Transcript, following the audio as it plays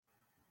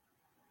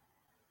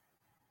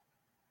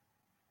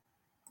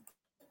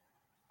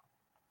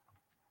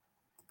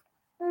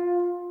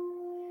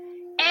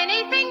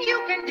Anything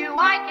you can do,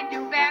 I can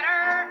do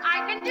better.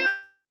 I can do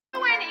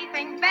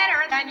anything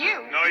better than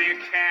you. No, you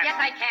can't. Yes,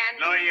 I can.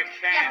 No, you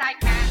can't. Yes, I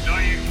can. No,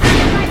 you can't.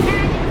 Yes,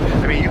 I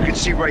can. I mean, you can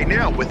see right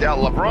now, without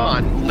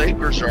LeBron,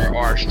 Lakers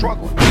are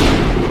struggling.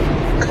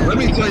 Let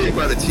me tell you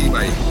about a team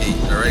I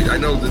hate, all right? I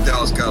know the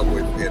Dallas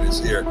Cowboys fan is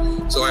here,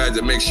 so I had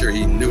to make sure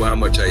he knew how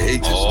much I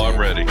hate this team. I'm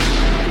ready.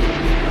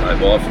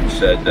 I've often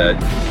said that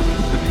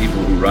the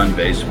people who run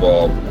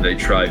baseball, they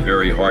try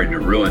very hard to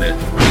ruin it.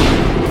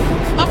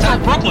 I'm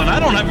from Brooklyn. I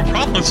don't have a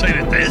problem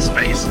saying it to his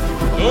face.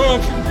 Oh,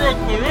 I'm from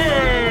Brooklyn.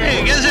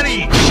 Hey, guys,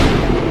 any...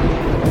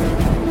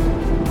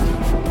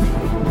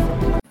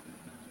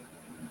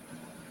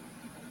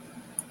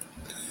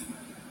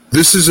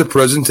 This is a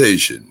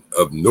presentation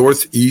of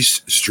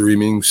Northeast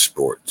Streaming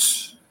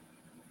Sports.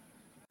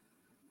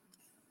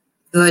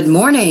 Good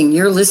morning.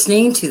 You're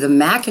listening to the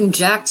Mac and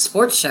Jack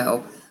Sports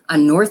Show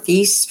on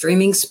Northeast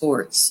Streaming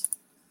Sports.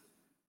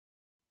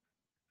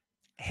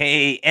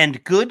 Hey,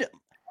 and good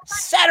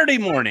Saturday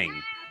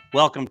morning.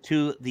 Welcome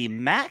to the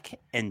Mac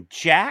and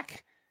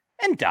Jack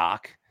and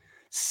Doc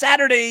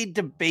Saturday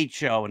debate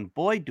show. And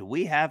boy, do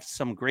we have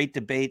some great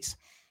debates.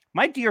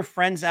 My dear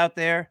friends out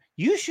there,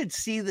 you should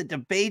see the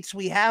debates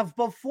we have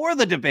before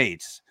the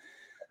debates.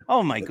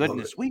 Oh my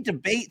goodness, we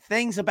debate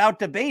things about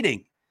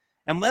debating.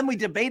 And then we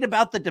debate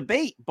about the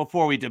debate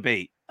before we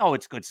debate. Oh,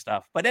 it's good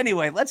stuff. But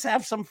anyway, let's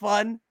have some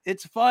fun.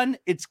 It's fun,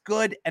 it's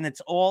good, and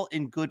it's all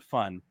in good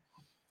fun.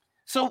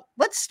 So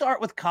let's start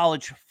with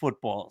college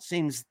football.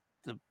 Seems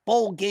the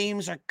bowl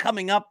games are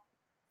coming up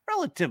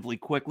relatively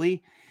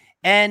quickly,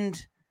 and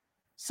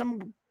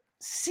some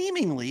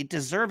seemingly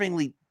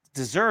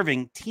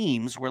deserving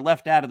teams were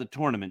left out of the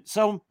tournament.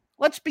 So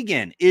let's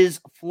begin. Is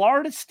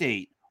Florida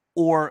State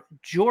or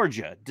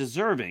Georgia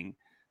deserving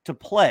to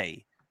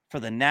play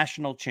for the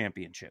national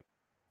championship?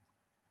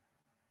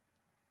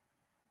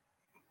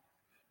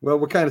 Well,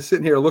 we're kind of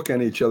sitting here looking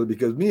at each other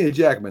because me and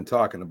Jack have been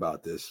talking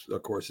about this.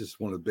 Of course, this is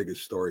one of the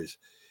biggest stories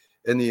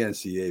in the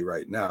NCAA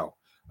right now.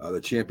 The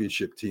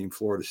championship team,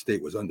 Florida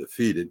State, was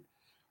undefeated,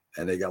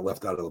 and they got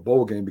left out of the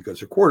bowl game because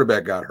their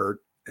quarterback got hurt.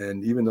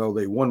 And even though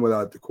they won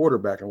without the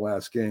quarterback in the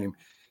last game,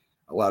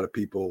 a lot of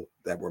people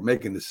that were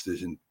making the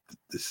decision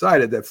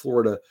decided that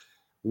Florida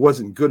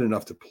wasn't good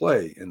enough to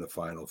play in the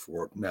Final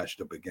Four, matched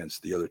up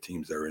against the other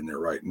teams that are in there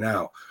right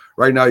now.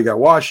 Right now, you got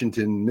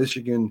Washington,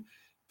 Michigan,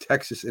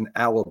 Texas, and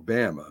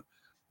Alabama.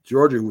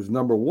 Georgia, who was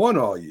number one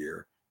all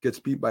year, gets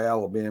beat by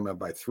Alabama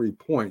by 3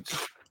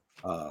 points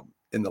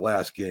in the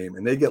last game,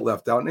 and they get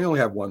left out, and they only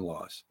have one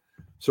loss.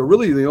 So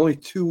really, the only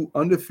two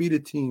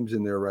undefeated teams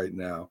in there right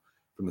now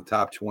from the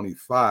top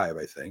 25,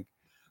 I think,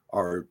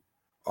 are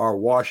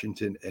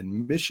Washington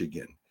and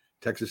Michigan.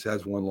 Texas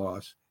has one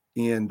loss,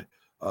 and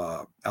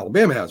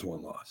Alabama has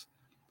one loss.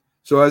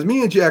 So as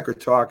me and Jack are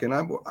talking,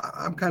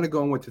 I'm kind of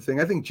going with the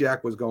thing. I think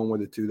Jack was going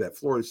with it too, that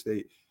Florida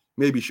State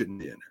maybe shouldn't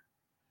be in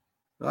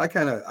there.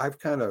 I've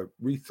kind of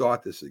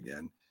rethought this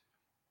again,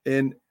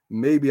 and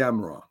maybe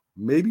I'm wrong.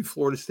 Maybe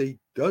Florida State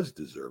does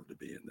deserve to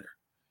be in there,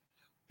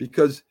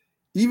 because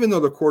even though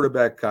the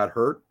quarterback got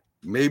hurt,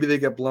 maybe they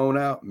get blown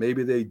out,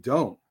 maybe they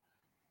don't.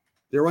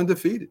 They're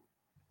undefeated,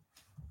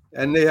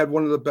 and they had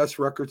one of the best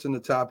records in the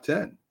top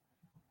 10.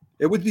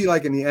 It would be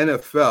like in the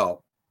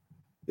NFL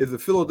if the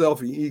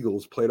Philadelphia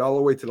Eagles played all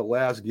the way to the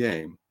last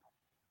game,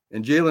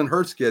 and Jalen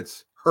Hurts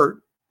gets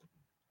hurt,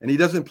 and he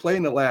doesn't play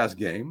in the last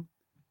game,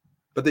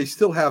 but they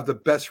still have the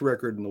best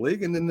record in the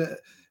league. And then the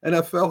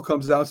NFL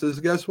comes out and says,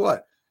 guess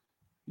what?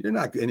 You're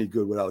not any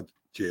good without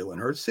Jalen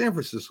Hurts. San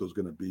Francisco's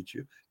going to beat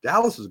you.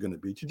 Dallas is going to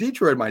beat you.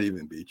 Detroit might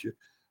even beat you.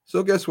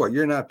 So guess what?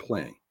 You're not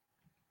playing.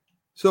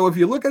 So if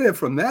you look at it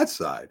from that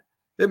side,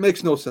 it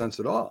makes no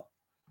sense at all.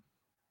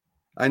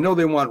 I know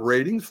they want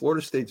ratings.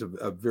 Florida State's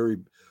a very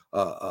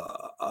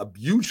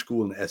huge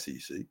school in the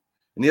SEC.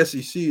 And the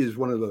SEC is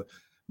one of the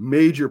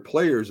major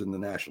players in the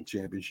national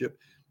championship.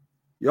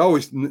 You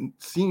always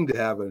seem to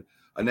have a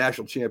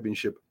national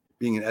championship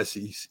being an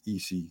SEC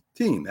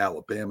team.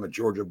 Alabama,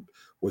 Georgia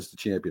was the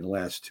champion the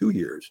last 2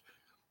 years.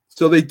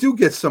 So they do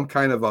get some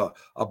kind of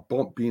a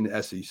bump being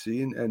the SEC,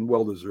 and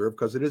well-deserved,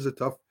 because it is a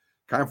tough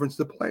conference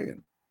to play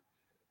in.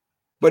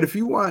 But if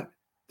you want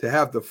to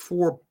have the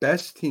four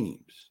best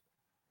teams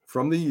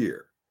from the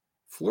year,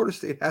 Florida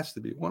State has to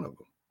be one of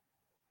them.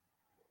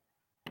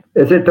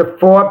 Is it the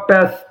four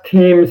best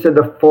teams or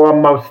the four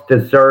most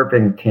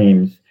deserving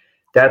teams?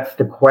 That's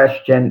the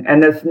question.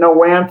 And there's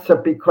no answer,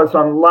 because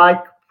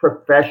unlike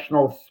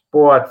professional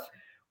sports,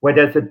 where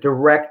there's a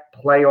direct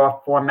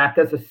playoff format,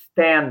 there's a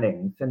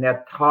standings and there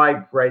are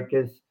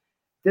tiebreakers.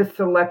 This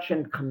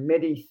selection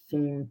committee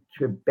seemed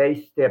to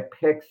base their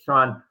picks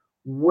on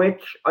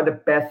which are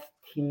the best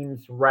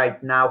teams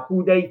right now,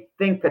 who they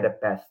think are the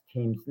best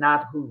teams,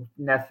 not who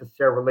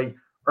necessarily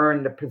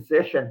earned the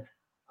position.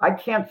 I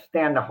can't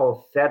stand the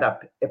whole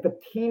setup. If a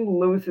team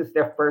loses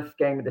their first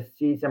game of the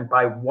season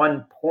by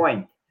 1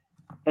 point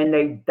and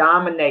they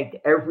dominate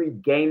every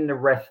game the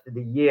rest of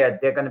the year,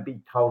 they're going to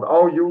be told,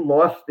 oh, you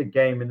lost the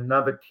game and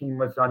another team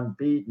was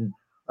unbeaten.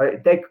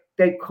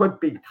 They could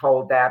be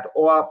told that.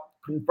 Or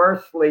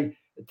conversely,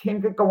 The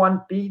team could go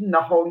unbeaten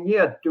the whole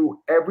year, do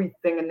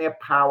everything in their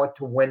power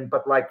to win.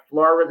 But like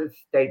Florida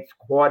State's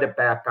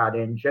quarterback got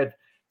injured.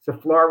 So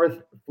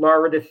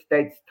Florida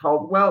State's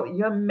told, well,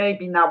 you're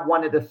maybe not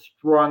one of the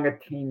stronger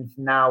teams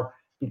now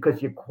because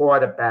your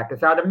quarterback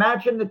is out.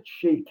 Imagine the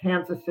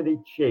Kansas City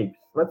Chiefs.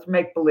 Let's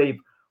make believe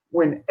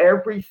win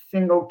every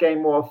single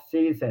game all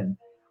season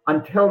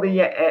until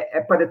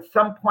but at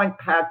some point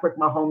Patrick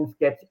Mahomes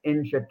gets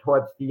injured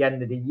towards the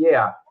end of the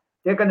year.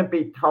 They're going to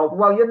be told,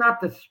 well, you're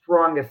not the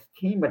strongest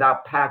team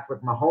without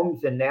Patrick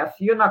Mahomes in there,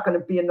 so you're not going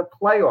to be in the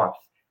playoffs,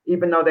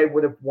 even though they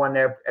would have won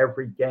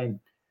every game.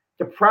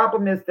 The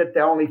problem is that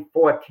there are only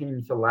 4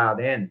 teams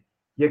allowed in.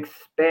 You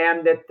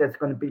expand it, there's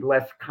going to be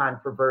less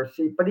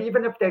controversy. But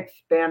even if they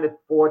expand it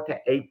 4 to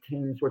 8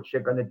 teams, which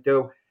they're going to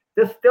do,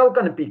 there's still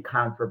going to be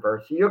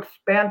controversy. You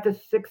expand to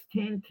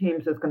 16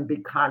 teams, there's going to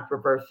be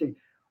controversy.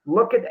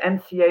 Look at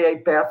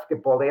NCAA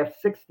basketball. They have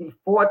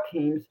 64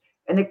 teams,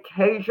 and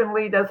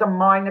occasionally there's a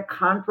minor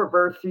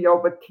controversy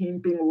over a team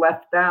being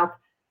left out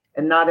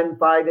and not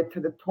invited to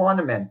the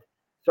tournament.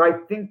 So I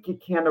think you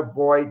can't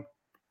avoid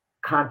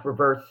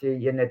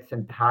controversy in its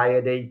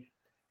entirety.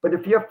 But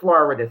if you're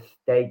Florida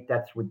State,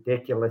 that's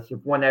ridiculous.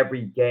 You've won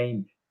every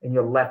game and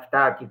you're left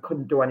out. You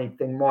couldn't do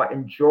anything more.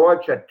 In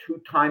Georgia,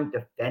 2-time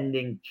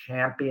defending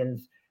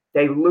champions,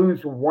 they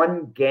lose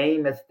 1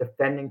 game as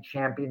defending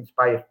champions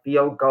by a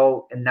field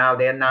goal, and now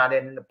they're not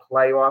in the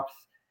playoffs.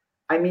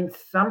 I mean,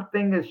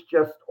 something is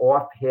just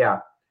off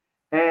here.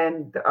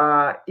 And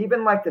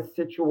even like the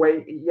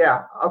situation,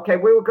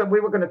 we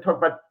were going to talk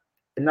about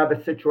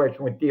another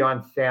situation with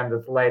Deion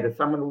Sanders later,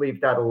 so I'm going to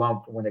leave that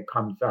alone for when it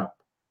comes up.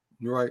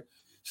 Right.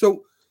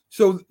 So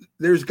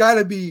there's got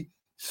to be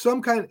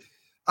some kind of,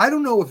 I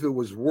don't know if it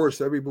was worse.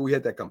 We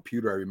had that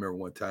computer. I remember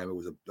one time it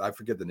was I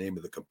forget the name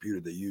of the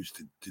computer they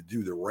used to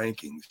do the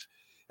rankings,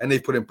 and they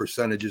put in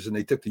percentages and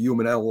they took the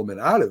human element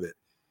out of it.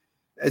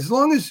 As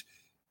long as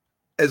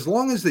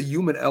the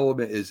human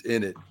element is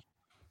in it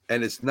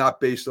and it's not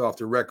based off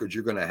the records,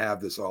 you're going to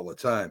have this all the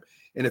time.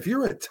 And if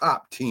you're a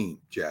top team,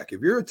 Jack,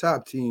 if you're a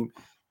top team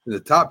in the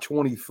top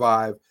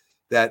 25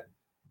 that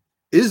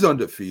is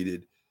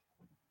undefeated,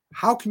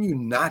 how can you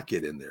not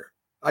get in there?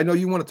 I know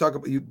you want to talk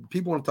about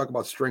people want to talk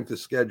about strength of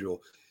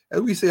schedule. As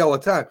we say all the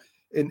time,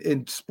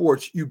 in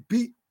sports, you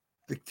beat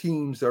the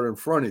teams that are in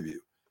front of you.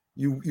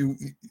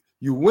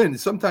 You win.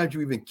 Sometimes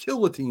you even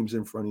kill the teams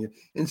in front of you,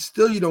 and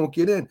still you don't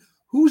get in.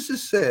 Who's to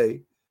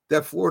say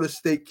that Florida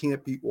State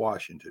can't beat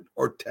Washington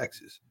or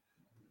Texas?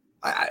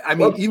 I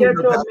mean,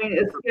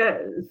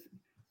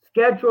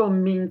 schedule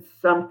means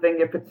something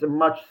if it's a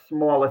much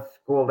smaller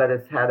school that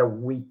has had a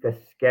weaker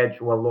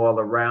schedule all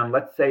around.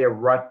 Let's say a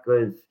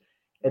Rutgers,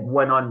 it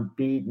went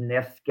unbeaten.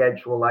 Their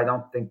schedule, I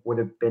don't think, would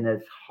have been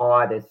as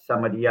hard as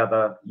some of the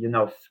other,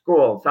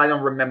 schools. I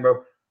don't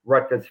remember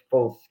Rutgers'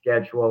 full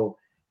schedule,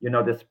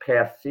 this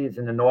past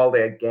season in all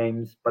their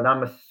games, but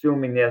I'm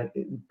assuming they're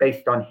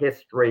based on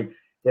history.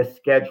 Their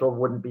schedule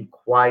wouldn't be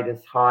quite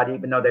as hard,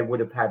 even though they would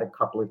have had a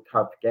couple of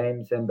tough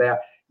games in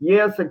there.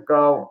 Years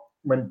ago,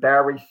 when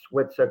Barry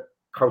Switzer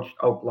coached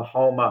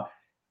Oklahoma,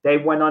 they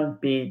went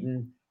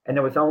unbeaten, and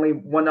there was only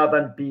one other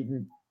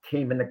unbeaten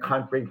team in the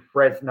country,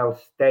 Fresno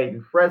State.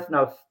 And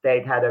Fresno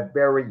State had a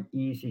very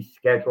easy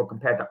schedule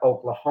compared to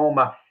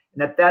Oklahoma.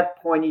 And at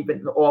that point,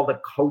 even all the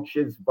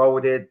coaches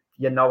voted,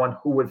 on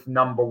who was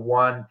number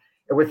one.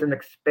 It was an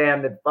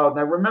expanded vote. And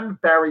I remember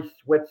Barry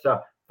Switzer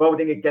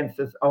voting against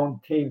his own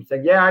team,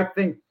 saying, I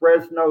think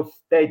Fresno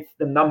State's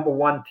the number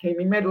one team.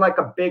 He made like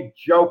a big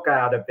joke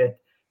out of it,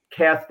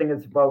 casting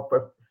his vote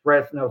for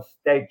Fresno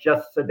State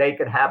just so they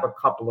could have a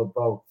couple of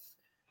votes.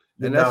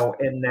 In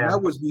there.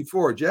 That was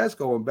before Jazz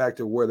going back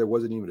to where there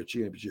wasn't even a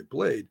championship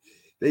played.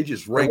 They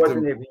just ranked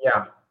them.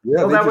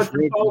 Well, that was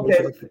the bowl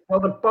games. Well,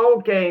 the bowl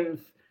games,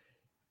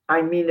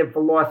 I mean, have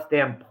lost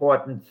their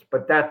importance,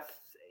 but that's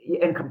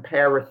in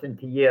comparison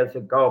to years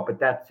ago. But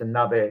that's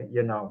another,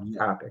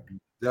 topic.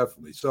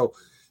 Definitely. So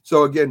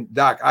again,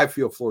 Doc, I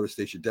feel Florida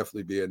State should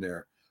definitely be in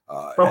there.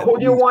 But who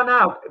do you want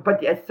out?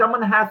 But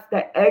someone has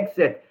to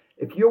exit.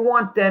 If you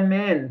want them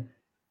in,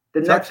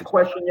 the next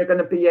question you're going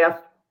to be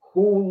asked: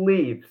 who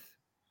leaves?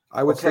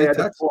 I would say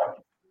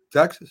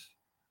Texas.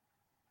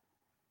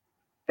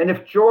 And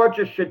if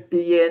Georgia should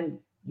be in,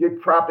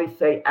 you'd probably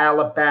say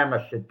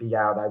Alabama should be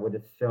out, I would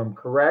assume,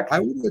 correct? I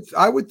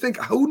would think,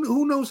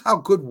 who knows how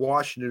good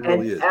Washington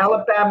really is.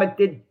 Alabama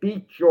did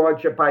beat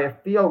Georgia by a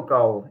field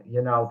goal,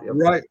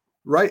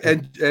 Right.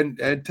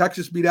 And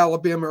Texas beat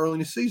Alabama early in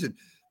the season.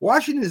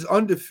 Washington is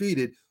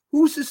undefeated.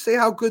 Who's to say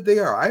how good they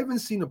are? I haven't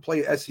seen them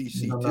play SEC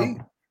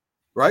team,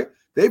 right?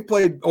 They've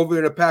played over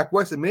in the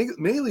Pac-West, and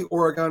mainly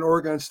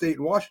Oregon State,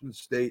 and Washington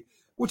State,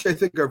 which I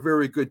think are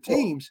very good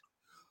teams.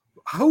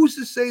 Who's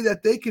to say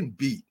that they can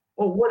beat?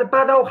 Well, what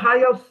about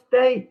Ohio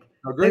State?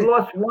 Agreed. They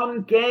lost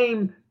one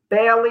game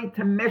barely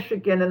to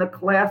Michigan in a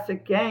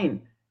classic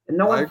game. And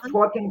no one's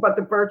talking about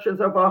the virtues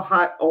of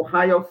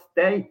Ohio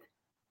State.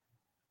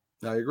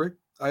 I agree.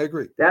 I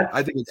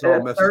think it's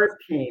all messy. Third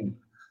team.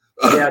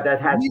 That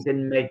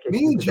didn't make it.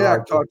 Me and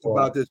Jack talked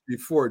about this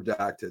before,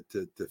 Doc,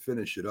 to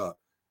finish it up.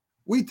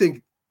 We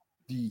think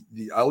the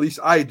at least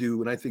I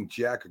do, and I think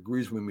Jack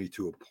agrees with me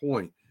to a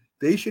point.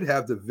 They should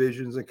have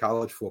divisions in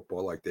college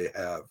football like they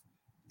have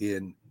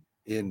in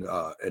an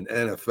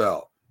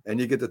NFL, and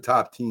you get the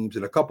top teams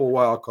and a couple of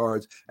wild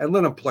cards, and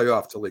let them play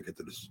off till they get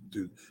to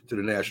the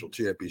national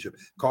championship.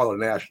 Call it a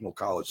national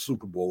college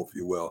Super Bowl, if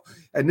you will,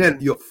 and then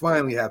you'll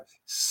finally have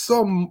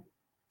some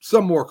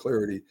more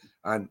clarity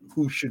on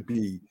who should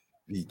be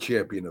the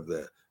champion of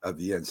the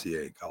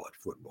NCAA in college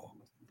football.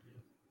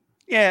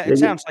 Yeah, it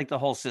sounds like the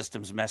whole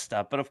system's messed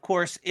up. But of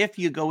course, if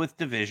you go with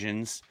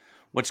divisions,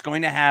 what's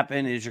going to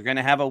happen is you're going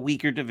to have a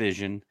weaker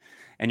division,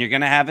 and you're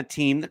going to have a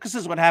team, because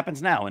this is what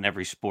happens now in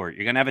every sport.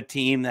 You're going to have a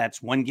team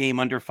that's one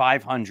game under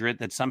 500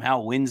 that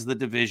somehow wins the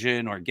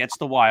division or gets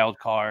the wild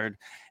card,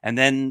 and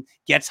then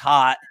gets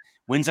hot,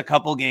 wins a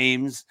couple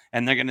games,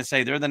 and they're going to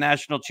say they're the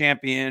national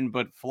champion,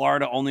 but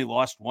Florida only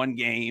lost one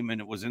game and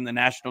it was in the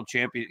national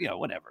champion,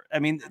 whatever. I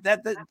mean,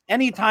 that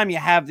anytime you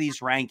have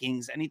these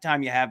rankings,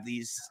 anytime you have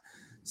these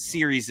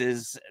series,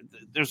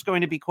 there's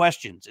going to be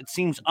questions. It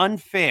seems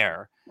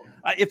unfair.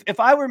 If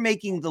I were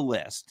making the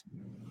list,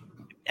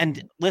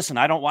 and listen,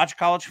 I don't watch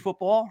college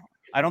football.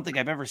 I don't think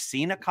I've ever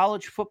seen a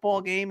college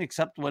football game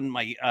except when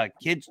my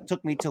kids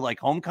took me to like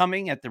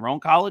homecoming at their own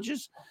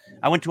colleges.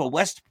 I went to a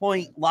West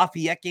Point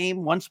Lafayette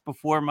game once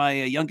before my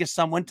youngest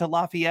son went to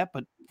Lafayette,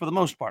 but for the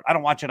most part, I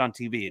don't watch it on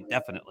TV,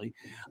 definitely.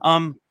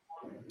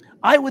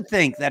 I would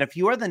think that if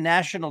you are the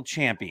national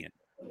champion,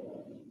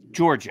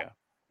 Georgia,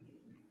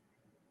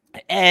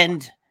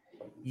 and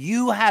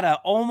you had an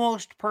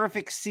almost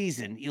perfect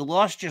season, you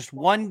lost just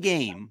one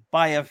game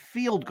by a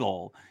field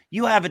goal,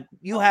 you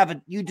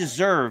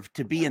deserve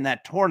to be in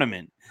that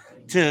tournament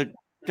to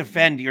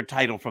defend your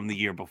title from the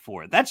year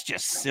before. That's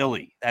just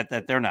silly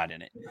that they're not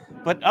in it.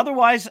 But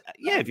otherwise,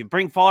 yeah, if you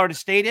bring Florida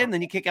State in,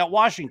 then you kick out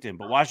Washington.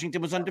 But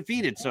Washington was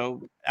undefeated,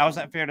 so how is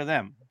that fair to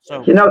them?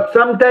 So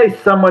someday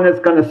someone is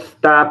going to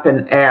stop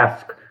and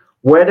ask,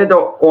 where did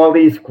all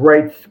these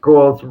great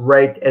schools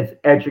rate as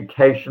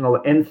educational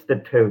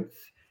institutes?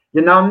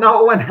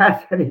 No one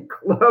has any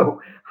clue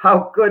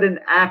how good an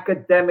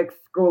academic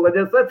school it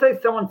is. Let's say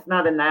someone's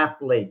not an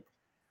athlete.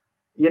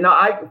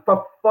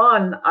 For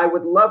fun, I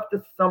would love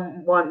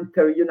someone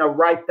to,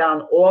 write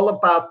down all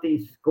about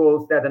these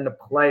schools that are in the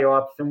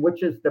playoffs and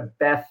which is the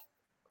best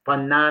for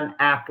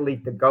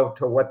non-athlete to go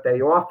to what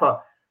they offer.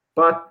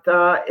 But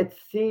it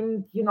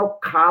seemed,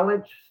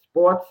 college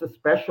sports,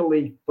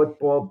 especially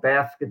football,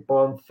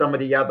 basketball, and some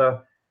of the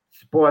other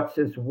sports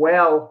as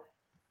well,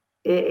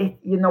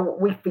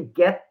 we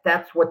forget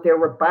that's what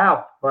they're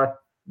about. But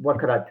what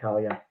could I tell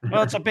you?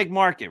 Well, it's a big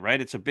market,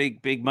 right? It's a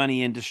big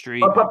money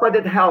industry. But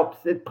it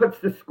helps. It puts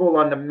the school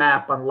on the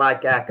map,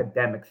 unlike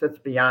academics. Let's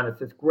be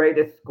honest. It's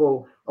greatest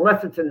school,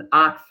 unless it's in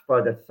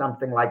Oxford or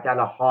something like that,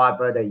 or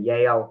Harvard or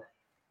Yale.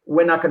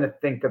 We're not going to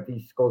think of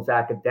these schools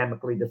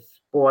academically. The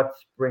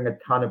sports bring a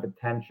ton of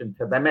attention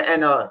to them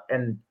and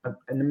an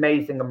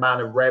amazing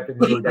amount of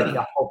revenue that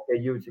you hope they're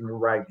using the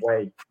right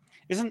way.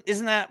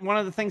 Isn't that one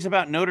of the things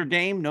about Notre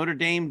Dame? Notre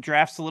Dame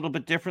drafts a little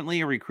bit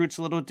differently or recruits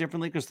a little bit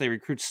differently because they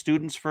recruit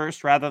students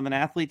first rather than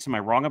athletes. Am I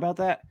wrong about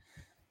that?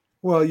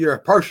 Well, you're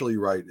partially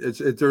right.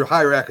 There are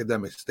higher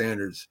academic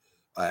standards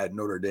at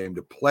Notre Dame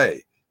to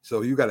play.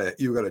 So you got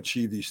to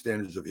achieve these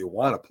standards if you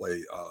want to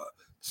play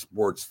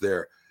sports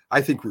there. I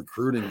think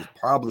recruiting is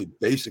probably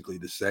basically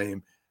the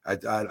same. I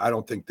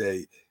don't think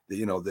they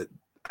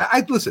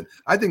listen.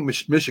 I think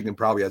Michigan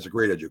probably has a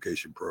great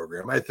education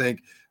program. I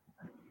think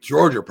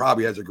Georgia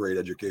probably has a great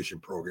education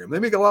program. They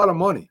make a lot of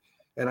money.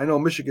 And I know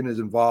Michigan is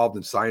involved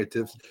in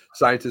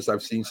scientists.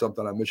 I've seen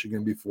something on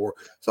Michigan before.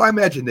 So I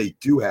imagine they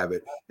do have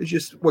it. It's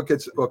just what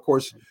gets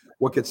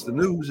the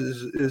news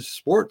is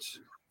sports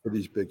for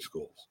these big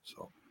schools.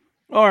 So,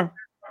 or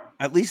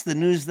at least the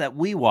news that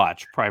we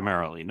watch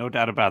primarily, no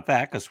doubt about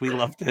that, because we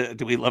love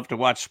to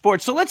watch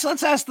sports. So let's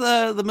ask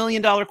the $1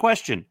 million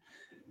question.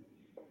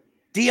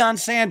 Deion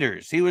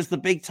Sanders, he was the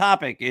big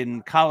topic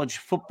in college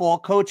football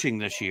coaching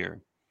this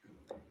year.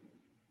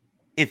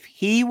 If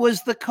he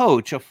was the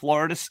coach of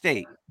Florida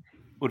State,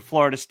 would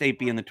Florida State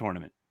be in the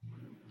tournament?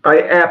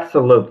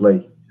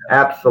 Absolutely,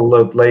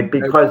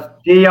 because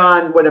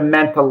Deion would have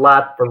meant a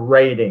lot for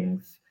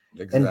ratings.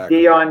 Exactly. And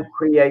Deion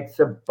creates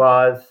a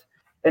buzz.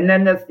 And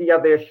then there's the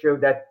other issue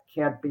that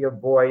can't be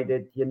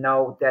avoided,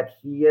 that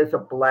he is a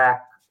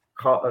black,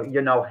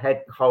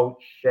 head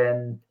coach.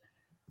 And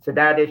so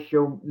that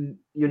issue,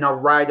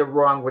 right or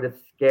wrong, would have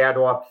scared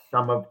off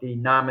some of the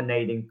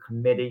nominating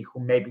committee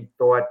who maybe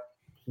thought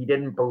he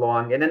didn't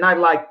belong. And then I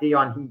like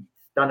Deion. He's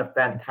done a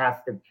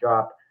fantastic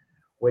job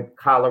with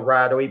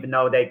Colorado, even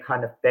though they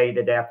kind of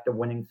faded after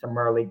winning some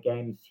early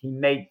games. He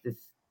made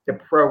the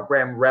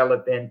program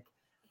relevant,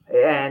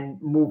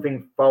 and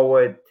moving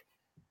forward,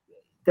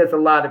 there's a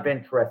lot of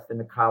interest in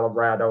the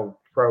Colorado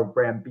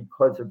program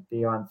because of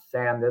Deion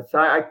Sanders. So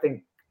I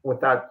think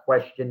without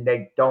question,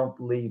 they don't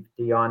leave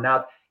Deion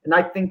out. And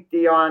I think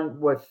Deion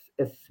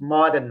is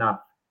smart enough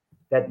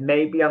that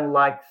maybe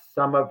unlike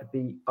some of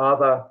the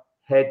other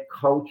head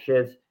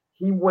coaches,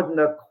 he wouldn't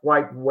have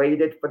quite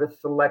waited for the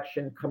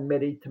selection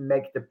committee to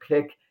make the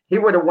pick. He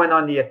would have went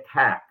on the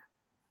attack.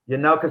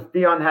 because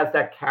Dion has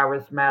that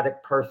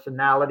charismatic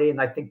personality,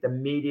 and I think the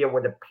media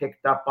would have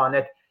picked up on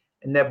it,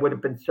 and there would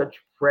have been such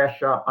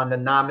pressure on the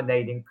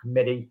nominating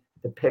committee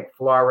to pick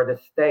Florida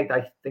State.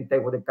 I think they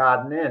would have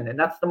gotten in, and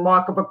that's the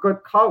mark of a good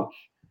coach.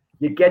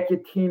 You get your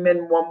team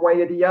in one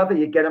way or the other,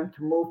 you get them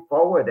to move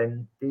forward,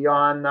 and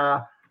Dion,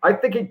 I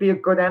think he'd be a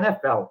good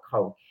NFL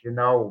coach,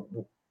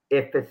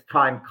 if his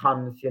time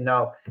comes, and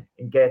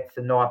gets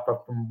an offer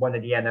from one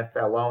of the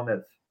NFL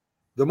owners.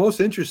 The most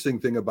interesting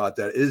thing about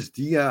that is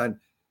Dion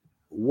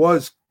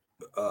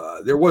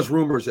there was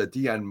rumors that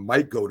Dion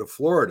might go to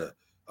Florida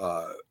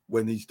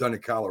when he's done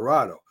in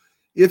Colorado.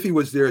 If he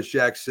was there, as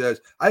Jack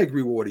says, I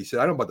agree with what he said.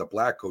 I don't know about the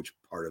black coach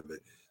part of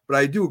it, but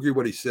I do agree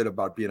what he said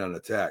about being on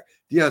attack.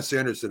 Deion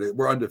Sanders said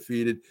we're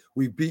undefeated.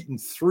 We've beaten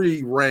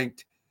 3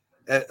 ranked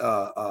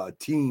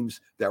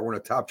teams that were in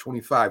the top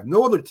 25.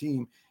 No other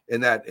team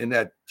in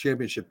that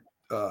championship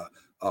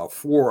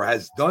 4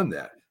 has done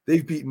that.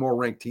 They've beaten more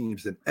ranked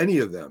teams than any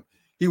of them.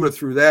 He would have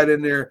threw that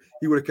in there.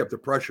 He would have kept the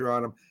pressure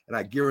on him. And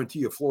I guarantee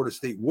you Florida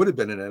State would have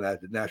been in that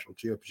national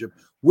championship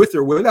with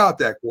or without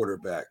that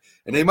quarterback.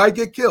 And they might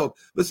get killed.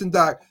 Listen,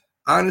 Doc,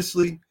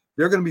 honestly,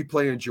 they're going to be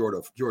playing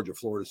Georgia,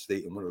 Florida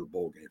State in one of the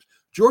bowl games.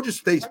 Georgia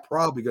State's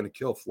probably going to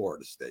kill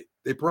Florida State.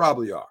 They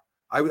probably are.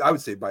 I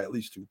would say by at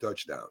least 2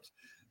 touchdowns.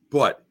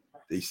 But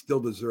they still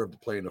deserve to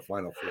play in the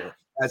Final Four,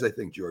 as I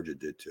think Georgia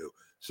did too.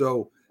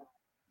 So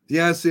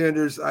Deion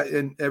Sanders,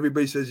 and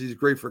everybody says he's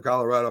great for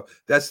Colorado.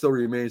 That still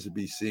remains to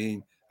be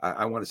seen.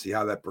 I want to see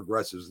how that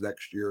progresses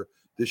next year.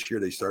 This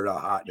year they started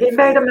out hot. He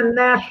made him a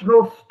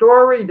national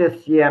story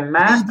this year,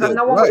 Matt.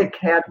 No one would have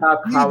cared about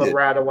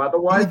Colorado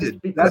otherwise. It's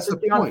because of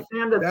Deion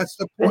Sanders. That's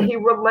the point. And he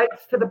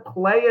relates to the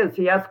players.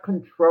 He has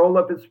control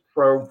of his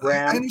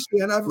program. I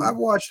understand. I've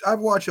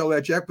watched all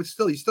that, Jack, but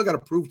still, he's still got to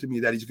prove to me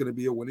that he's going to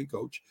be a winning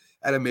coach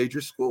at a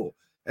major school.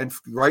 And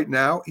right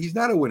now, he's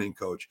not a winning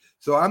coach.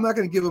 So I'm not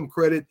going to give him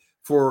credit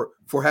for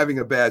having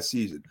a bad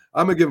season.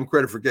 I'm going to give him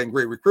credit for getting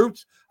great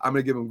recruits. I'm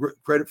going to give him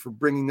credit for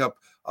bringing up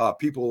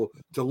people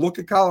to look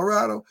at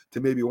Colorado,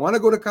 to maybe want to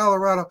go to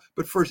Colorado.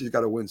 But first, he's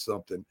got to win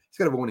something. He's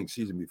got to have a winning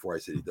season before I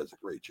say he does a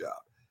great job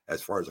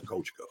as far as a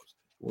coach goes.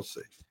 We'll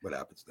see what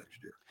happens next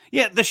year.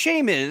 Yeah, the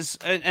shame is,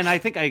 and I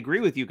think I agree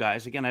with you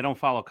guys. Again, I don't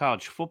follow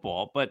college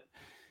football, but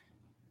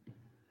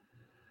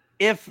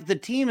if the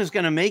team is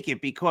going to make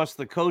it because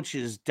the coach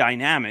is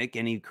dynamic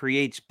and he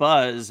creates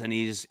buzz and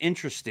he's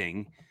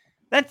interesting,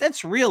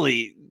 that's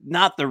really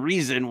not the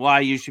reason why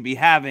you should be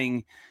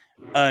having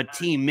a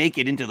team make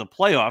it into the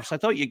playoffs. I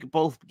thought you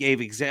both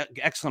gave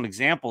excellent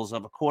examples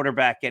of a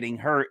quarterback getting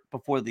hurt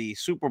before the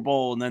Super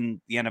Bowl and then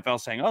the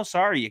NFL saying, oh,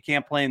 sorry, you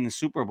can't play in the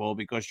Super Bowl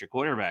because your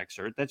quarterback's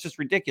hurt. That's just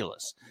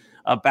ridiculous.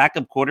 A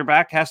backup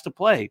quarterback has to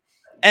play.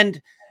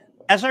 And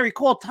as I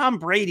recall, Tom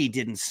Brady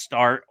didn't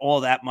start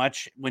all that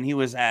much when he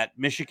was at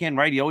Michigan,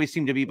 right? He always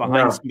seemed to be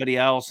behind somebody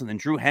else, and then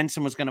Drew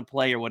Henson was going to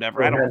play or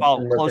whatever. I don't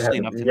follow closely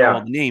enough to know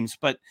all the names,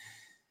 but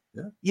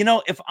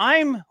if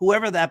I'm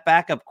whoever that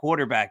backup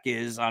quarterback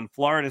is on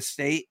Florida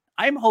State,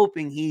 I'm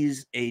hoping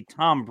he's a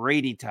Tom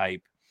Brady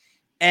type.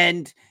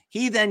 And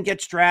he then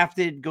gets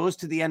drafted, goes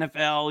to the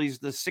NFL. He's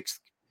the 6th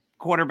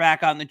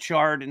quarterback on the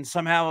chart and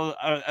somehow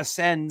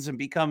ascends and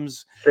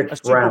becomes a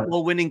Super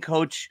Bowl winning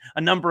coach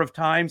a number of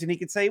times. And he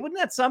could say, wouldn't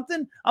that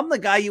something? I'm the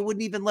guy you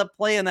wouldn't even let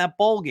play in that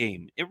bowl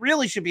game. It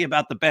really should be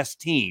about the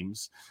best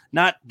teams,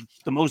 not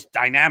the most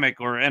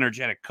dynamic or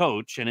energetic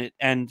coach.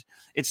 And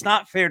it's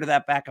not fair to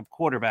that backup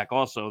quarterback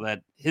also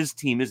that his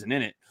team isn't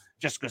in it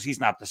just because he's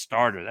not the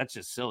starter. That's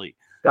just silly.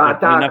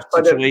 Enough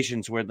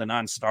situations where the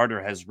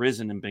non-starter has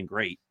risen and been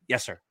great.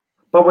 Yes, sir.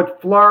 But with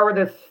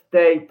Florida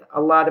State,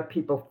 a lot of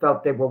people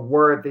felt they were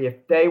worthy.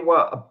 If they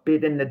were a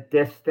bit in the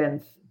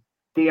distance,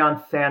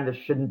 Deion Sanders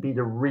shouldn't be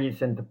the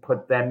reason to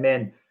put them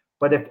in.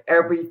 But if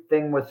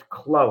everything was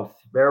close,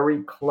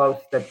 very close,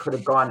 that could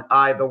have gone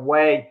either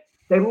way,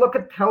 they look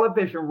at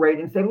television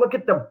ratings. They look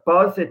at the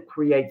buzz it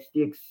creates,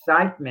 the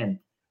excitement.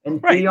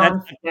 And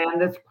Deion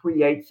Sanders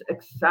creates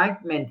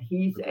excitement.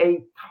 He's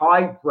a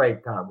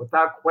tiebreaker,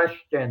 without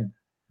question.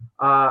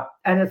 And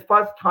as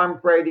far as Tom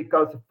Brady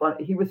goes,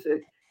 he was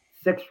a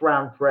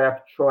 6th-round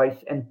draft choice,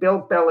 and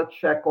Bill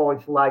Belichick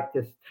always liked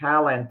his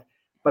talent.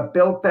 But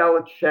Bill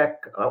Belichick,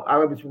 I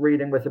was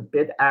reading, was a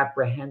bit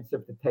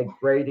apprehensive to take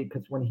Brady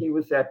because when he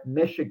was at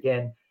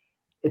Michigan,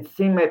 it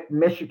seemed that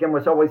Michigan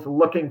was always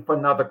looking for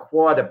another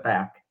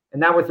quarterback.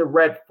 And that was a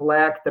red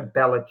flag to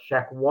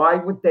Belichick. Why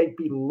would they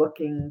be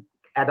looking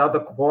at other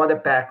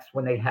quarterbacks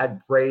when they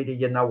had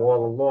Brady,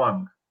 all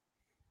along?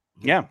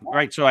 Yeah,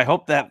 right. So I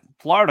hope that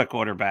Florida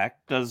quarterback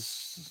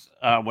does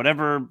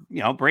whatever,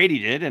 Brady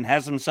did and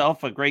has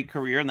himself a great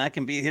career, and that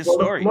can be his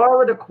story. The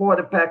Florida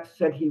quarterback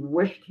said he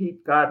wished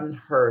he'd gotten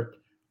hurt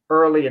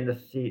early in the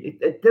season.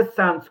 This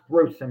sounds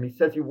gruesome. He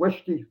says he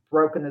wished he'd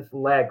broken his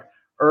leg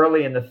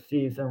early in the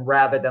season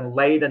rather than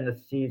late in the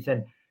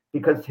season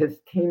because his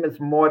team is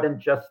more than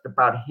just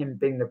about him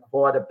being the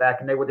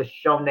quarterback, and they would have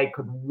shown they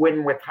could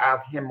win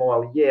without him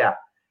all year.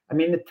 I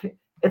mean,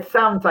 it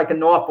sounds like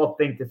an awful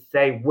thing to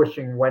say,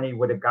 wishing when he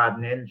would have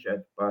gotten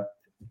injured, but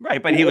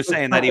Right, but he was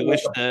saying that he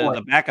wished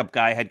the backup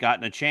guy had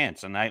gotten a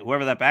chance, and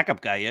whoever that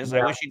backup guy is,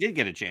 I wish he did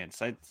get a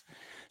chance.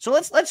 So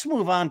let's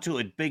move on to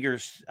a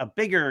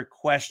bigger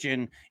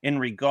question in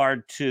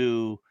regard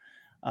to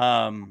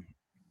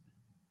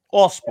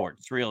all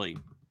sports, really.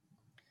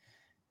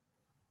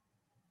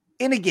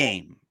 In a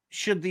game,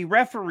 should the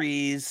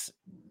referees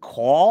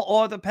call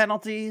all the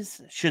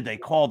penalties? Should they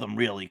call them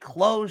really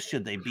close?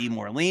 Should they be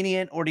more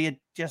lenient, or do you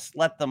just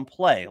let them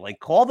play?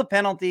 Like, call the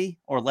penalty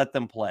or let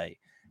them play?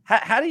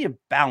 How do you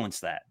balance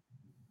that?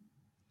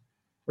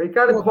 We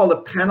got to call the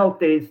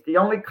penalties. The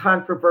only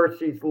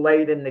controversies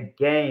late in the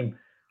game,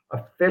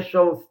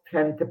 officials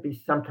tend to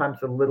be sometimes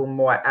a little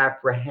more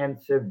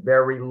apprehensive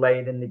very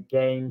late in the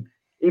game,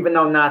 even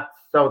though not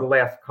so the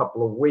last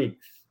couple of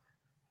weeks.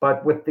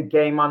 But with the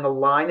game on the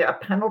line, a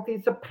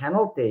penalty's a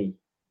penalty.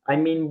 I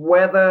mean,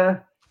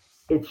 whether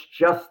it's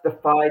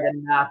justified or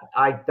not,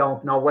 I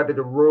don't know. Whether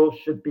the rules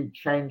should be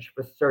changed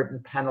for certain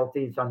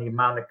penalties on the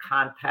amount of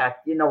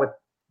contact,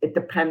 it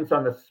depends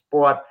on the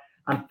sport.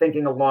 I'm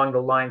thinking along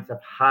the lines of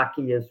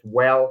hockey as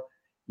well.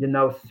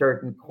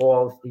 Certain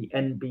calls, the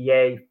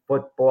NBA,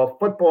 football.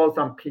 Football's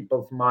on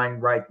people's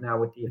mind right now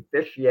with the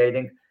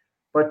officiating,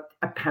 but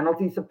a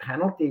penalty's a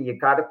penalty. You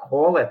got to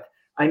call it.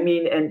 I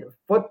mean, and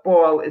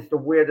football is the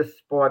weirdest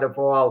sport of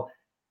all.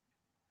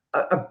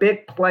 A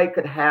big play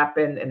could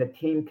happen and a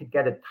team could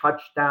get a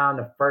touchdown,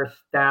 a first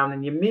down,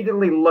 and you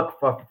immediately look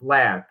for a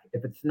flag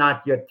if it's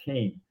not your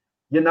team.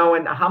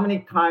 And how many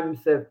times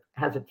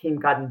has a team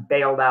gotten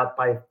bailed out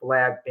by a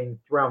flag being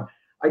thrown?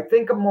 I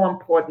think a more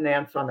important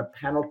answer on a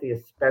penalty,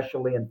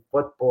 especially in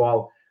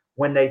football,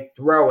 when they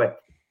throw it,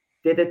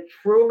 did it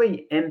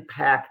truly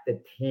impact the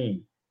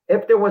team?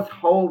 If there was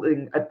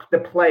holding, the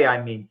play,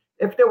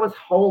 if there was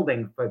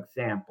holding, for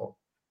example,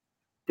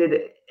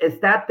 is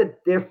that the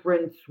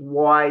difference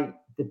why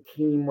the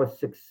team was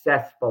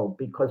successful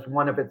because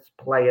one of its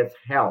players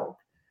held?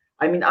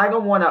 I mean, I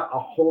don't want a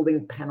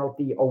holding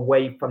penalty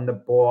away from the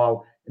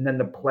ball and then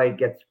the play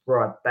gets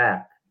brought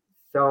back.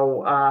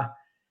 So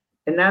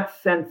in that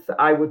sense,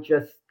 I would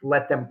just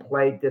let them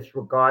play,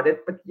 disregard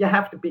it. But you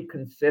have to be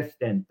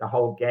consistent the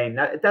whole game.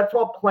 That's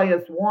what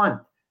players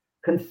want.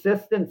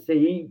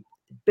 Consistency.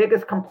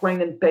 Biggest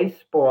complaint in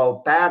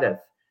baseball, batters.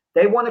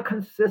 They want a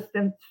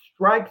consistent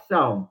strike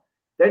zone.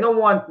 They don't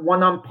want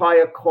one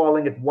umpire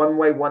calling it one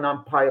way, one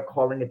umpire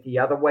calling it the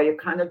other way. It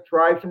kind of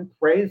drives them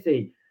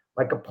crazy.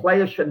 Like, a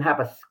player shouldn't have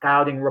a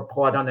scouting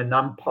report on an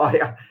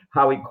umpire,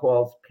 how he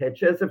calls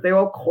pitches. If they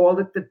all call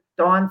it the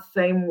darn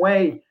same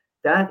way,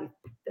 that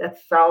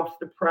solves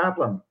the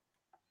problem.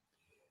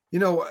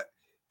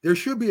 There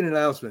should be an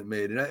announcement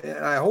made, and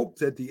I hope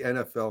that the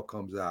NFL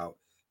comes out,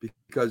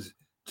 because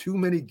too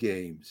many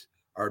games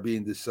are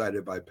being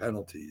decided by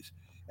penalties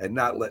and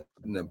not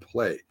letting them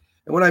play.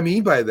 And what I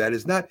mean by that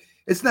is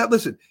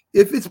listen,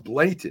 if it's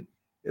blatant,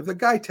 if the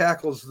guy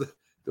tackles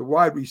the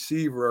wide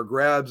receiver or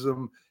grabs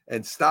him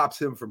and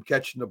stops him from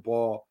catching the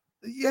ball,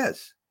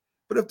 yes.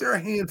 But if they're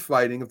hand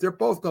fighting, if they're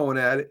both going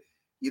at it,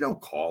 you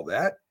don't call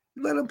that.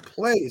 You let them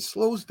play. It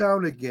slows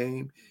down the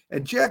game.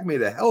 And Jack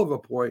made a hell of a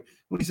point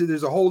when he said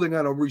there's a holding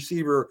on a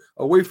receiver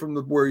away from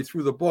where he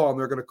threw the ball, and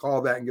they're going to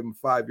call that and give him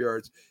 5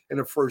 yards and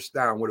a first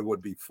down when it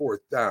would be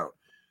fourth down.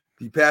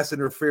 The pass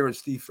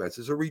interference defense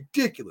is a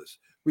ridiculous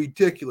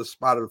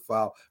spotted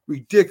foul,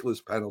 ridiculous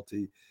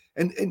penalty,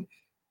 and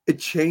it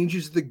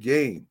changes the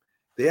game.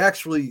 They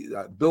actually,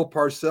 Bill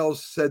Parcells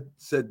said,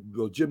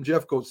 Jim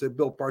Jeffcoat said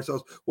Bill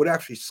Parcells would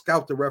actually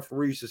scout the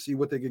referees to see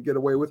what they could get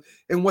away with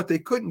and what they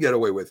couldn't get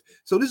away with.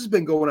 So this has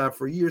been going on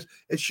for years.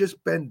 It's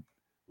just been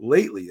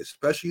lately,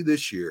 especially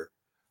this year,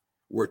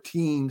 where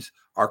teams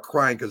are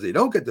crying because they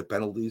don't get the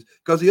penalties,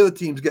 because the other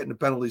team's getting the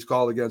penalties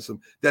called against them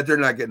that they're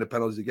not getting the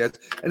penalties against,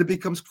 and it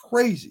becomes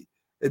crazy.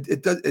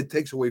 It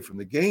takes away from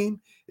the game.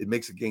 It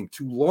makes the game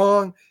too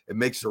long. It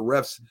makes the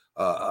refs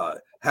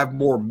have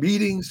more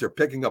meetings. They're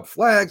picking up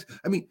flags.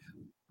 I mean,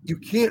 you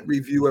can't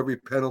review every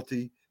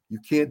penalty. You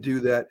can't do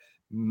that.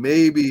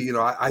 Maybe,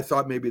 I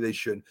thought maybe they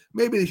should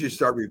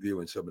start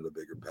reviewing some of the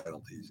bigger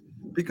penalties,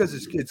 because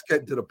it's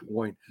getting to the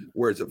point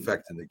where it's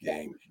affecting the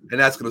game,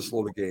 and that's going to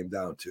slow the game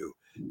down too.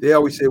 They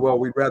always say, well,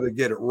 we'd rather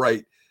get it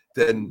right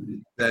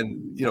than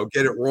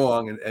get it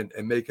wrong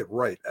and make it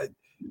right.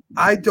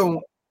 I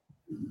don't.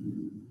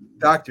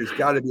 Doctor's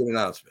got to be an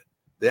announcement.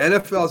 The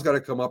NFL's got to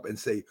come up and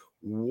say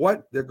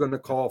what they're going to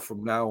call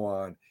from now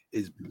on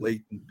is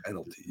blatant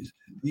penalties.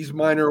 These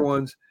minor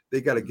ones,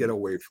 they got to get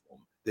away from them.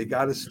 They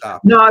got to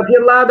stop. No, if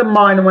you allow the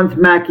minor ones,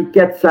 Mac, it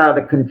gets out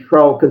of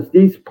control, because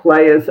these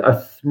players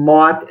are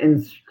smart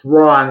and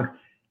strong,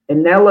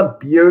 and they'll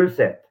abuse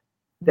it.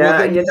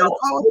 Then you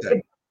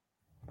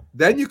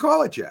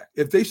call it, Jack.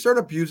 If they start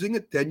abusing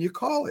it, then you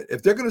call it.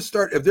 If they're going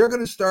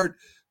to start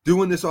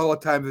doing this all the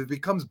time, if it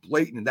becomes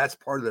blatant and that's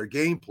part of their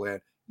game plan,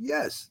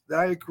 yes,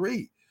 I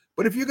agree.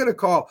 But if you're going to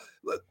call,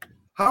 look,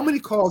 how many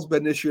calls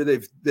been this year?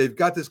 They've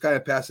got this guy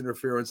in pass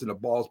interference and the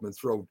ball's been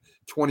thrown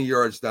 20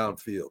 yards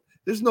downfield.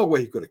 There's no way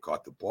he could have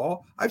caught the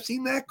ball. I've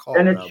seen that call.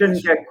 And it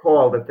shouldn't get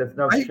called if there's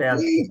no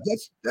chance.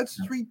 That's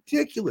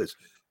ridiculous.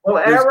 Well,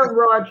 Aaron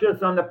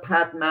Rodgers on the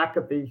Pat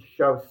McAfee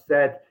show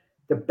said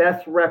the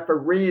best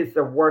referees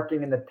are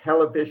working in the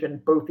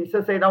television booth. He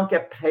says they don't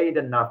get paid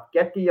enough.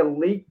 Get the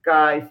elite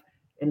guys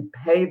and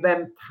pay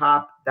them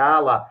top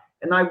dollar.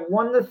 And I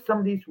wonder, some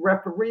of these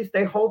referees,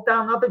 they hold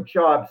down other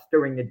jobs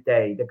during the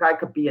day. The guy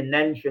could be an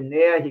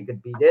engineer, he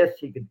could be this,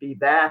 he could be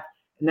that,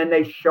 and then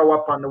they show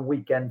up on the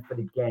weekend for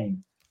the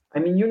game. I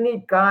mean, you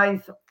need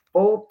guys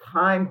full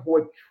time who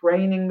are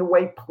training the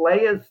way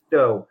players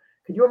do.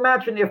 Can you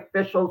imagine the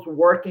officials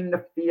working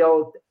the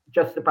field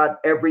just about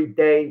every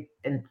day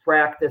in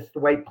practice the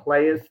way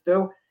players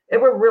do?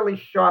 It would really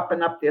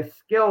sharpen up their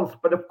skills.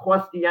 But of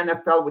course, the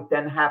NFL would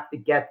then have to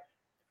get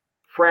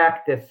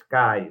practice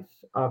guys,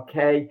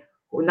 okay?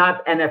 Well,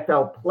 not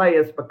NFL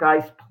players, but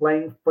guys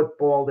playing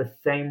football the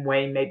same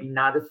way, maybe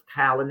not as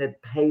talented,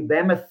 pay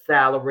them a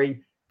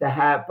salary to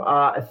have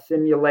a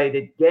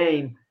simulated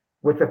game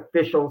with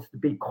officials to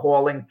be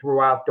calling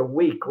throughout the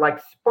week, like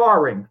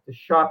sparring to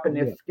sharpen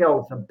their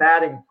skills and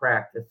batting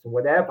practice or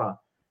whatever.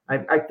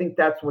 I think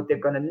that's what they're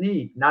going to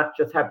need, not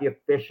just have the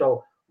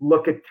official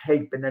look at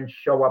tape and then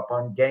show up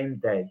on game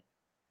day.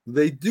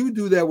 They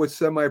do that with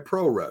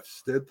semi-pro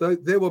refs.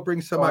 They will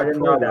bring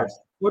semi-pro refs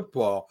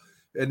football,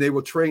 and they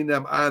will train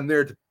them on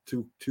there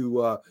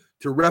to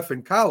ref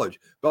in college.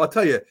 But I'll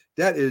tell you,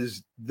 that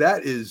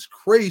is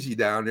crazy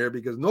down there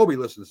because nobody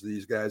listens to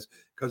these guys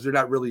because they're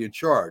not really in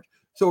charge.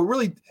 So it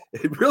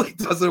really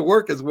doesn't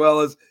work as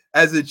well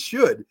as it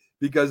should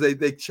because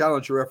they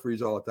challenge the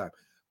referees all the time.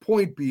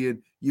 Point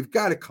being, you've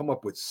got to come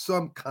up with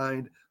some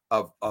kind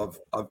of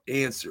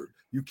answer.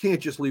 You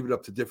can't just leave it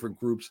up to different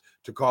groups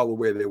to call the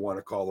way they want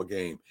to call a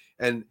game.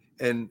 And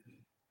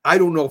I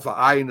don't know if an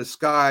eye in the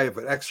sky, if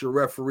an extra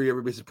referee,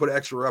 everybody said put an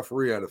extra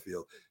referee on the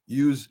field.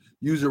 Use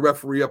a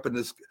referee up in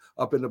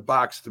the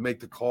box to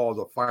make the calls,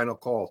 the final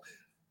calls.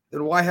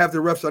 Then why have the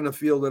refs on the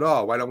field at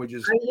all? Why don't we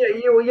just?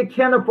 You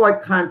can't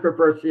avoid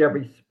controversy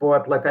every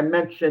sport. Like I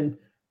mentioned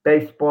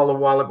baseball a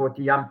while ago with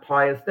the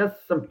umpires. There's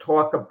some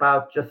talk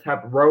about just have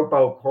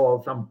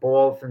robocalls on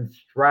balls and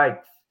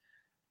strikes.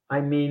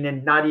 I mean,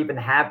 and not even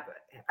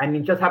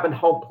just having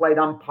home plate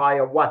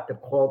umpire to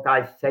call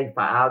guys safe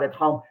or out at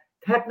home.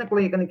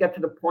 Technically, you're going to get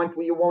to the point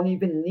where you won't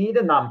even need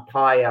an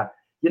umpire.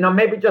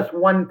 Maybe just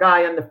one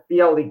guy on the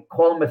field, you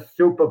call him a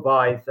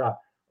supervisor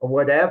or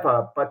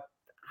whatever. But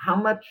how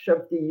much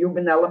of the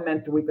human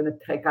element are we going to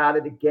take out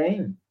of the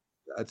game?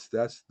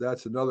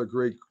 That's another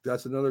great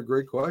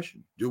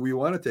question. Do we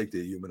want to take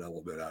the human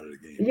element out of the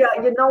game? Yeah,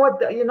 you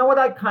know what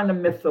I kind of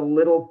miss a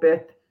little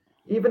bit?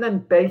 Even in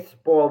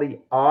baseball, the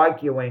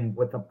arguing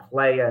with a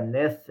player and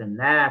this and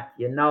that,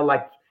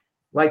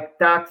 like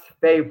Doc's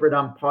favorite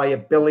umpire,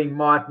 Billy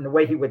Martin, the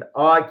way he would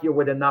argue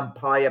with an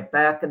umpire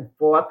back and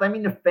forth. I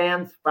mean, the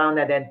fans found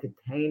that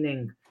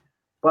entertaining,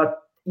 but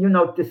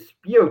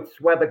disputes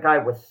whether the guy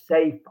was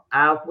safe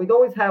out. We'd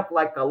always have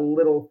like a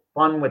little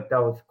fun with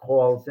those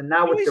calls. And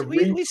now with the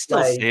replay, we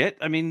still see it.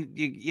 I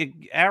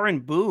mean, Aaron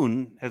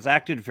Boone has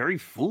acted very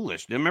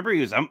foolish. Remember,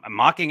 he was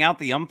mocking out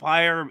the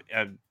umpire,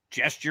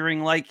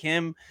 gesturing like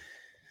him,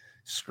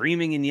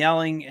 screaming and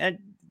yelling. And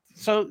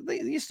so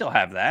you still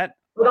have that.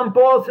 But on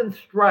balls and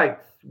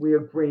strikes, we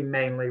agree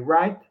mainly,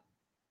 right?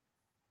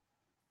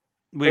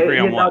 We agree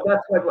on what?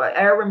 That's what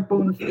Aaron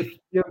Boone's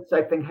disputes,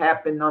 I think,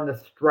 happened on the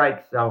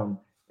strike zone.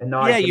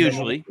 Yeah,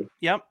 usually.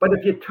 Yep. But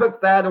if you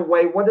took that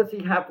away, what does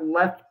he have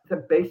left to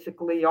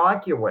basically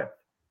argue with?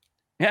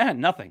 Yeah,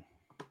 nothing.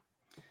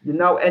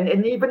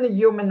 And even the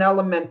human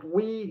element,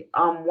 we,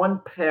 on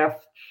one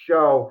past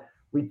show,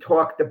 we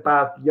talked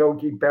about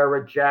Yogi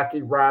Berra,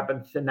 Jackie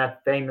Robinson,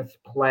 that famous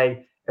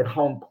play at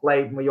home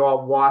plate, and we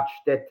all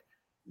watched it.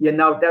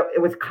 That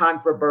it was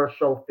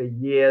controversial for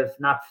years,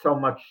 not so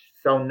much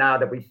so now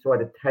that we saw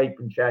the tape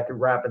and Jackie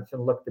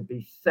Robinson looked to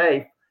be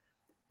safe.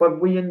 But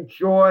we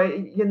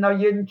enjoyed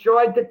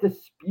the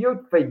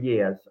dispute for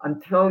years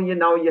until,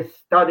 you're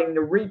studying the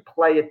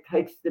replay. It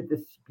takes the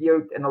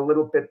dispute and a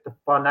little bit the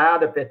fun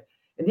out of it.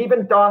 And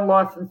even Don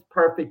Lawson's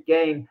perfect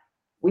game,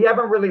 we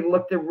haven't really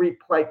looked at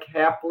replay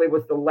carefully.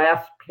 Was the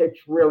last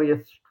pitch really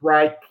a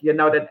strike,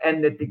 that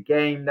ended the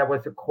game? That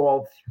was a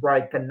called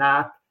strike or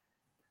not?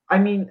 I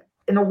mean,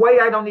 in a way,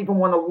 I don't even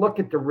want to look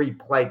at the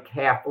replay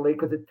carefully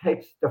because it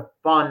takes the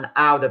fun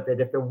out of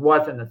it if it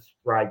wasn't a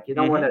strike. You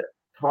don't want to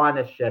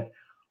tarnish it.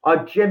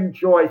 Jim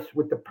Joyce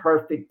with the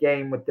perfect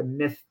game, with the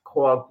missed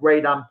call,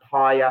 great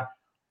umpire,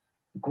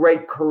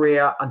 great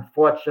career.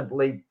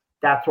 Unfortunately,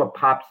 that's what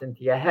pops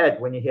into your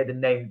head when you hear the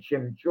name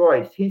Jim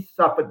Joyce. He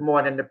suffered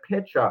more than the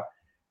pitcher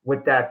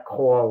with that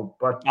call.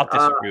 But I'll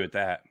disagree with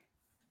that.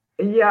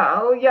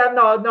 Yeah,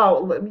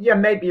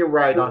 maybe you're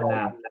right on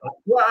that.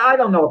 Well, I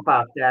don't know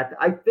about that.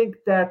 I think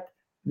that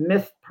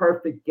missed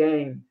perfect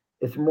game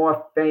is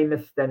more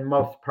famous than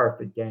most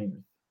perfect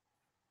games.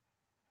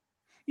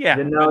 Yeah,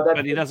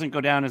 but he doesn't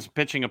go down as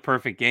pitching a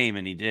perfect game,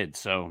 and he did.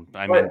 So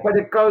but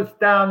it goes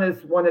down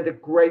as one of the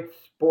great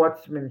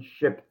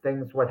sportsmanship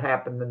things. What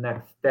happened the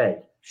next day?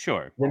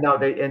 Sure.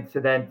 The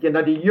incident.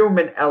 The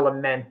human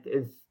element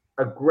is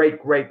a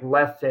great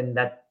lesson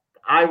that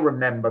I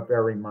remember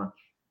very much.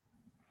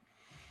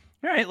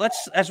 All right,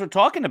 as we're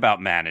talking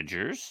about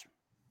managers,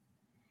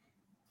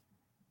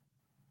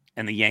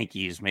 and the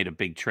Yankees made a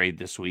big trade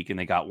this week and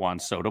they got Juan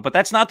Soto, but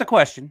that's not the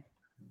question.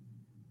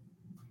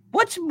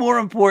 What's more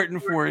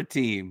important for a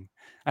team?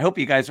 I hope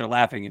you guys are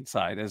laughing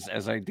inside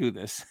as I do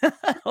this.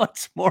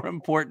 What's more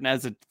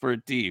important for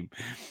a team?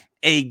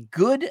 A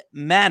good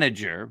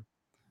manager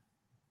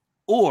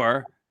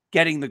or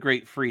getting the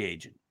great free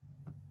agent?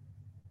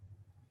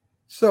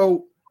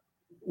 So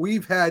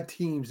we've had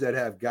teams that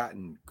have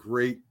gotten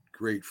great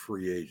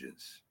free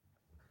agents.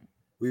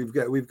 We've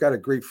got a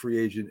great free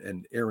agent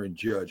and Aaron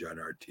Judge on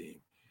our team.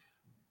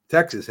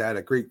 Texas had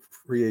a great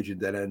free agent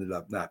that ended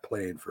up not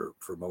playing for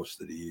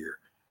most of the year.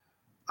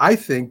 I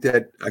think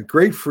that a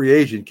great free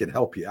agent can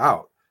help you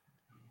out,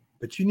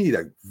 but you need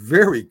a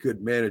very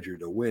good manager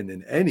to win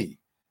in any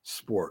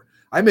sport.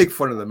 I make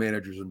fun of the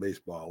managers in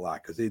baseball a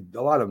lot because a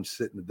lot of them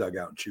sit in the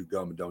dugout and chew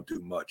gum and don't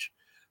do much.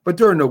 But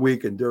during the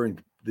week and during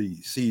the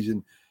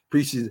season,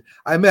 preseason,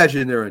 I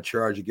imagine they're in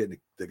charge of getting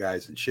the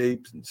guys in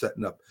shapes and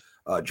setting up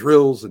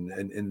drills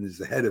and is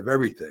the head of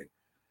everything.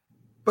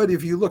 But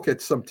if you look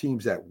at some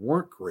teams that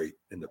weren't great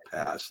in the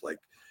past, like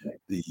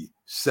the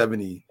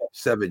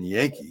 77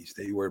 Yankees,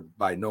 they were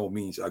by no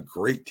means a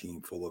great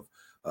team full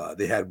of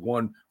they had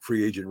one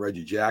free agent,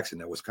 Reggie Jackson,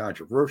 that was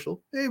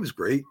controversial. He was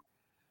great.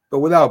 But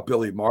without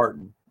Billy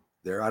Martin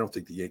there, I don't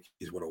think the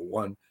Yankees would have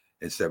won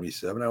in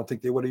 77. I don't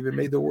think they would have even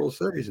made the World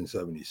Series in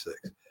 76.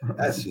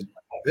 That's just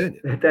my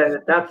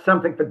opinion. That's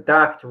something for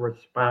Doc to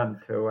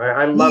respond to.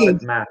 I love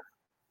it, Matt.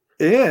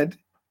 And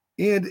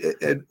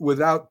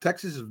without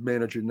Texas's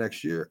manager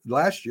last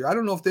year, I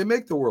don't know if they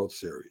make the World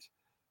Series.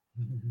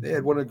 They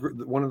had one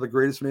of the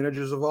greatest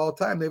managers of all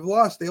time. They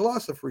lost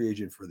a free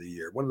agent for the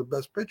year, one of the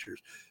best pitchers.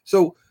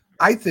 So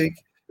I think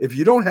if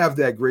you don't have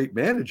that great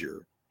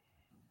manager,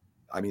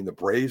 I mean, the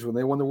Braves when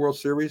they won the World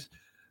Series,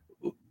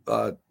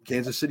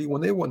 Kansas City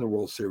when they won the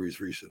World Series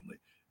recently,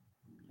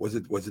 was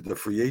it the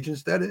free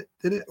agents that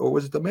did it, or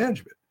was it the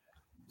management?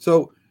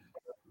 So,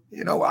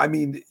 I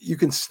mean, you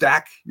can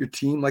stack your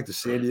team like the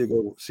San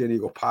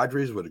Diego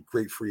Padres with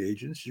great free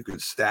agents. You can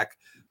stack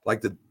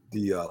like the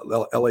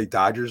LA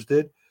Dodgers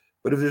did.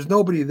 But if there's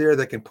nobody there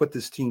that can put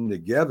this team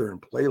together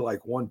and play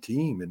like one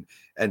team,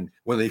 and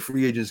when the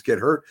free agents get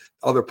hurt,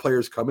 other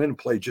players come in and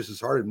play just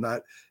as hard,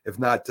 if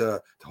not to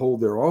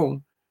hold their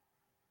own,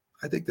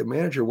 I think the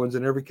manager wins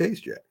in every case,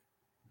 Jack.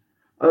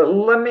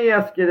 Let me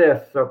ask you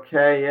this,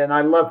 okay? And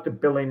I love the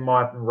Billy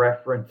Martin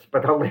reference,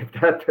 but I'll leave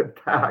that to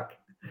Doc.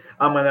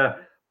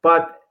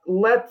 But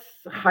let's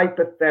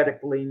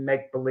hypothetically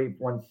make believe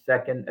 1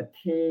 second a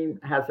team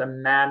has a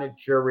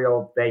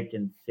managerial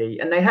vacancy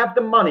and they have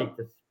the money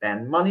to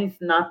spend. Money's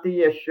not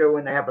the issue,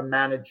 and they have a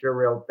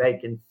managerial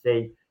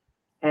vacancy,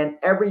 and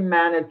every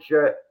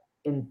manager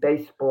in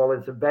baseball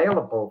is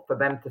available for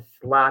them to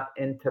slot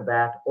into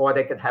that, or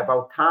they could have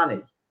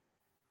Ohtani.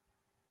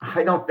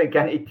 I don't think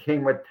any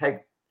team would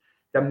take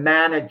the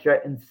manager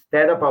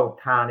instead of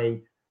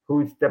Ohtani,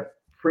 who's the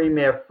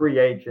premier free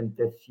agent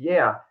this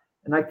year.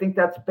 And I think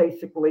that's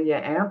basically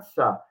your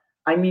answer.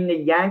 I mean, the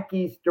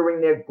Yankees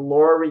during their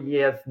glory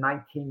years,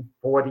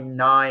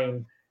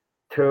 1949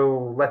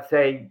 to let's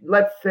say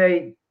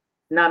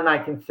not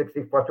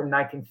 1964, from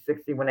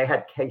 1960 when they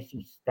had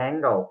Casey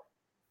Stengel.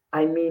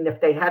 I mean, if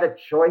they had a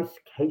choice,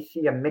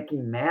 Casey or Mickey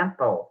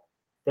Mantle,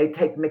 they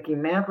take Mickey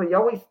Mantle. You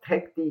always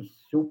take the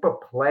super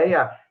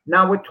player.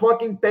 Now we're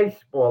talking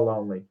baseball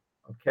only,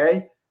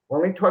 okay?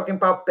 We're only talking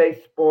about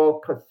baseball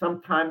because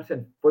sometimes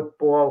in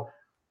football,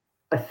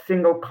 a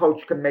single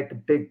coach can make a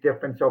big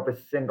difference over a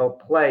single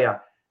player.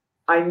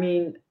 I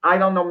mean, I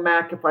don't know,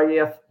 Mac, if I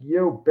asked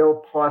you,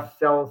 Bill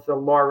Parcells or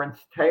Lawrence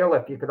Taylor,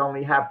 if you could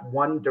only have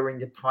one during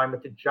your time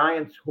with the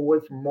Giants, who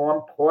was more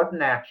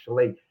important,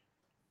 actually?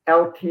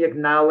 LT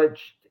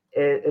acknowledged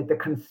the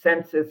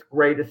consensus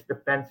greatest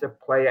defensive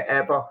player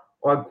ever,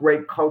 or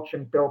great coach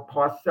in Bill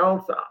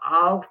Parcells.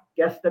 I'll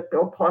guess that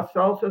Bill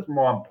Parcells is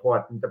more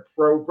important. The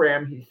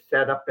program he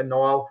set up and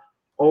all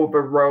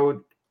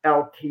overrode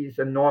LT's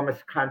enormous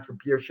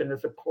contribution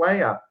as a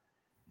player.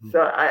 So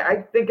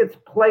I think it's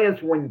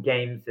players win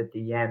games at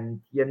the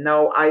end.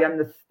 I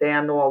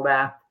understand all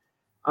that.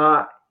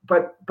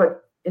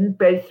 But in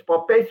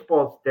baseball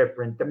is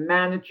different. The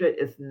manager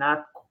is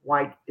not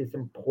quite as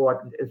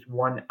important as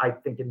one, I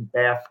think, in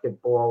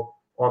basketball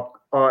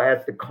or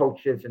as the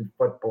coach is in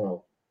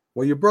football.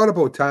 Well, you brought up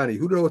Ohtani.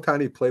 Who did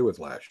Ohtani play with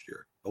last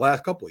year? The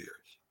last couple of years?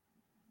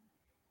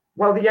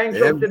 Well, the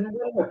Angels didn't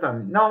win with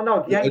them. No,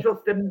 the Angels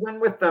didn't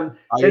win with them.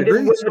 They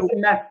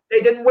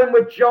didn't win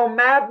with Joe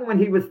Madden when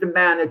he was the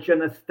manager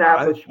and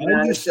established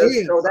manager.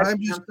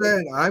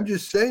 I'm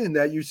just saying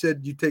that you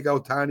said you take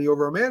Ohtani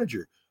over a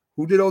manager.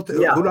 Who did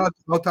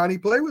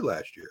Ohtani play with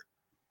last year?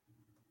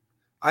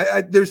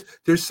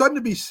 There's something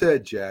to be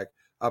said, Jack,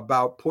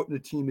 about putting a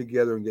team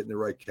together and getting the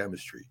right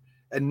chemistry.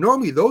 And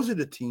normally those are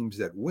the teams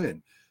that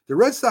win. The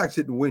Red Sox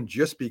didn't win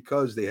just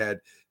because they had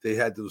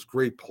those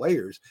great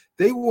players.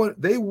 They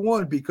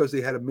won because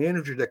they had a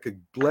manager that could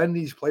blend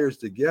these players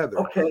together.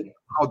 Okay.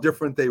 How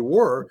different they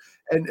were.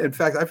 And in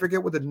fact, I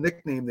forget what the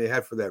nickname they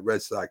had for that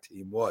Red Sox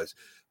team was.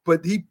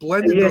 but he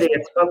blended.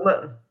 Idiots.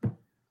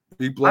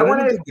 He I blended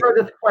want to them throw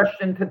together. this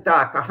question to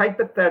Doc, a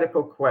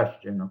hypothetical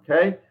question,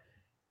 okay?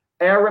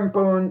 Aaron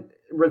Boone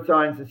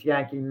resigns as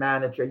Yankee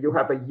manager. You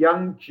have a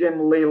young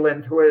Jim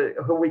Leland,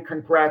 who we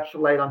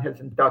congratulate on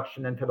his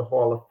induction into the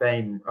Hall of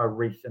Fame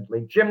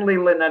recently. Jim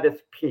Leland at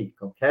his peak,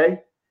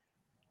 okay?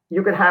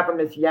 You could have him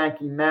as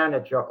Yankee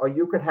manager, or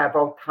you could have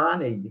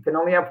Ohtani. You can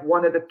only have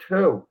one of the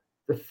two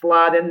to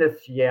slot in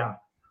this year.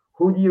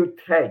 Who do you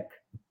take?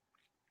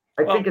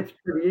 I think it's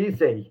pretty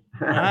easy.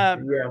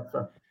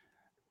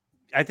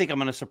 I think I'm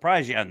going to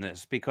surprise you on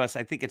this because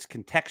I think it's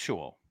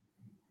contextual.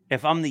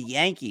 If I'm the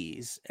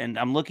Yankees and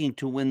I'm looking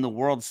to win the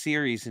World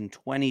Series in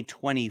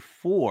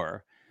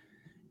 2024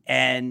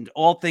 and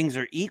all things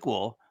are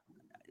equal,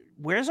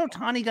 where's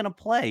Ohtani going to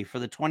play for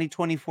the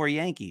 2024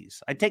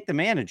 Yankees? I take the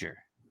manager.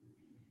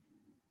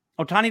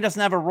 Ohtani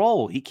doesn't have a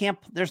role. He can't,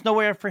 there's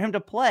nowhere for him to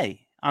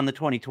play on the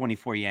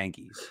 2024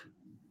 Yankees.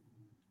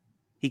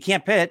 He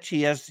can't pitch.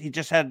 He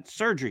just had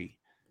surgery.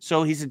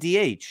 So he's a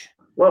DH.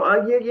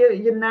 Well,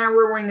 you're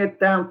narrowing it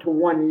down to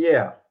 1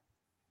 year.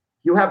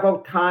 You have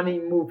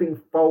Ohtani moving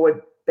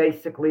forward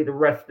basically the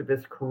rest of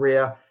his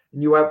career.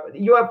 And you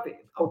have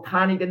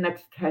Ohtani the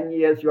next 10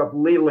 years. You have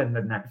Leland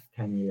the next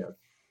 10 years.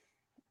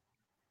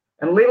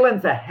 And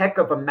Leland's a heck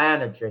of a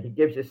manager. He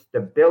gives you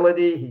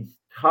stability. He's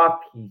tough.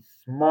 He's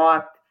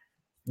smart.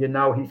 You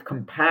know, he's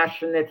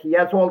compassionate. He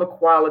has all the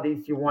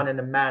qualities you want in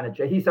a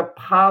manager. He's a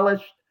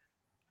polished,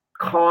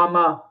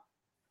 calmer,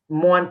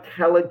 more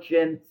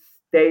intelligent,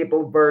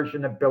 stable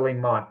version of Billy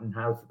Martin.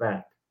 How's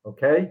that?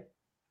 Okay.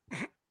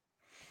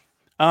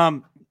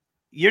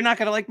 You're not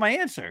going to like my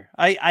answer.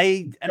 I'd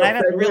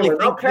have to really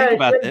think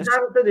about this.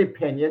 That was the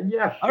opinion.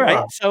 Yeah. Sure. All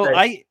right. So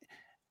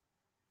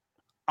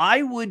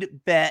I would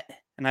bet,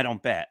 and I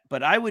don't bet,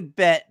 but I would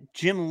bet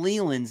Jim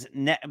Leland's,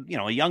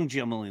 a young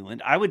Jim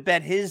Leland, I would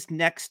bet his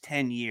next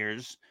 10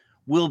 years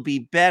will be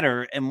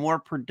better and more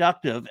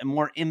productive and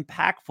more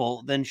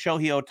impactful than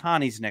Shohei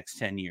Ohtani's next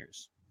 10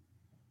 years.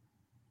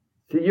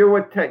 So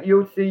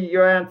you see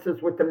your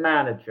answers with the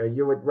manager.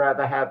 You would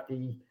rather have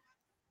a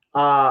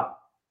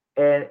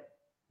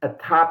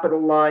top of the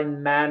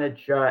line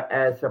manager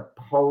as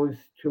opposed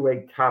to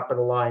a top of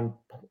the line,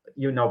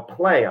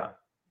 player.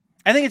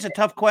 I think it's a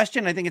tough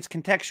question. I think it's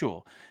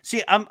contextual.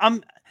 See,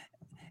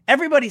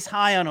 everybody's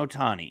high on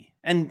Ohtani.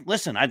 And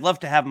listen, I'd love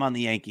to have him on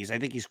the Yankees. I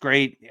think he's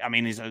great. I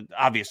mean,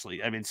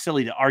 it's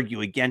silly to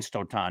argue against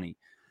Ohtani,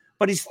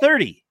 but he's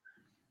 30.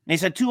 And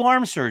he's had 2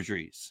 arm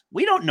surgeries.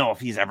 We don't know if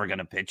he's ever going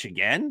to pitch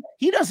again.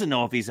 He doesn't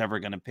know if he's ever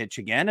going to pitch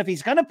again. If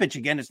he's going to pitch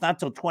again, it's not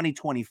till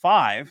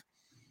 2025.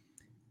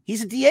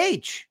 He's a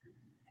DH.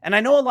 And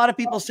I know a lot of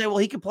people say, well,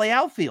 he can play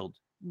outfield.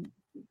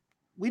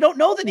 We don't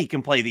know that he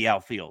can play the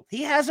outfield.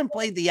 He hasn't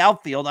played the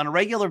outfield on a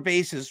regular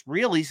basis,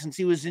 really, since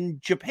he was in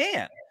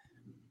Japan.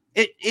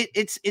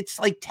 It's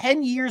like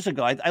 10 years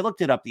ago. I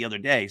looked it up the other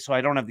day, so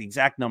I don't have the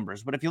exact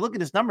numbers. But if you look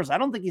at his numbers, I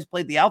don't think he's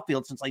played the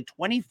outfield since like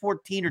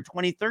 2014 or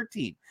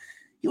 2013.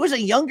 He was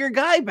a younger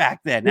guy back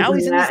then. Now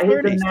he's in his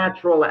 30s. He's a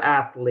natural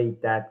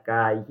athlete, that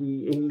guy.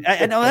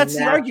 I know that's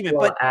the argument,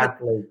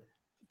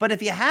 but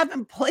if you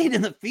haven't played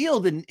in the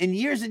field in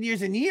years and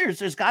years and years,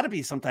 there's got to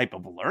be some type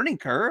of learning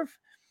curve.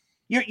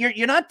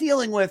 You're not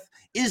dealing with,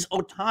 is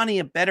Ohtani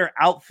a better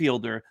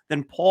outfielder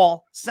than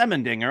Paul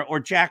Semendinger or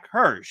Jack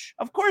Hirsch?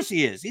 Of course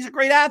he is. He's a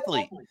great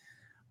athlete.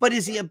 But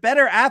is he a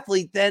better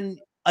athlete than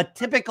a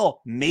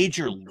typical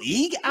major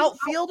league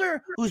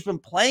outfielder who's been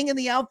playing in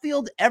the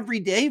outfield every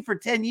day for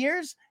 10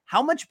 years?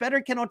 How much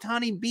better can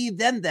Ohtani be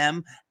than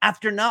them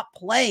after not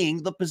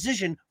playing the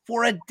position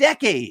for a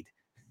decade?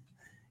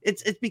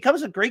 It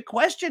becomes a great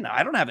question.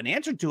 I don't have an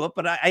answer to it,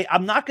 but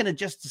I'm not going to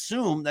just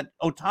assume that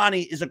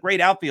Ohtani is a great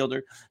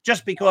outfielder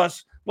just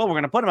because, well, we're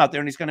going to put him out there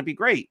and he's going to be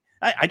great.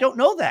 I don't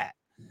know that.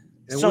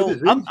 And so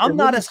I'm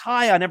not as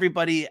high on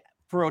everybody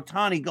for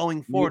Ohtani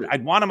going forward.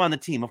 I'd want him on the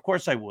team. Of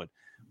course I would.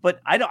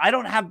 But I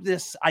don't have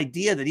this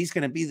idea that he's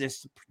going to be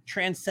this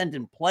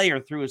transcendent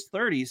player through his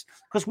 30s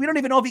because we don't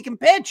even know if he can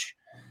pitch.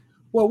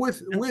 Well,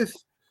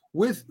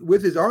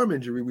 with his arm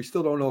injury, we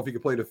still don't know if he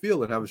can play the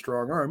field and have a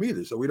strong arm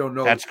either. So we don't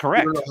know. That's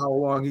correct. We don't know how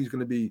long he's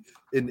going to be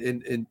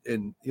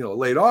in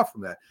laid off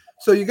from that.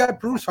 So you got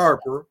Bruce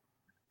Harper,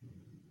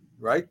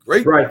 right?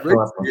 Great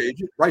free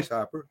agent. Bryce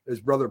Harper, his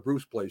brother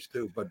Bruce plays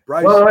too. But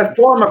Bryce, a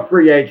former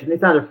free agent.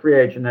 He's not a free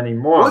agent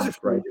anymore. Was a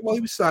free agent. Well,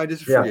 he was signed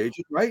as a free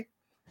agent, right?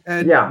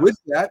 And with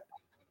that,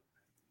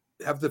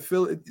 have the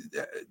fill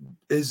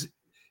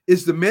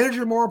is the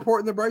manager more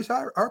important than Bryce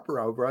Harper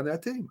over on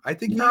that team? I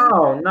think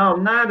no,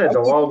 not at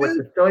all. With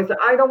the Phillies,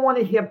 I don't want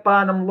to hear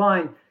bottom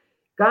line.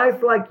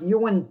 Guys like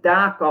you and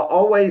Doc are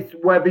always,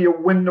 whether you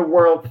win the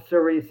World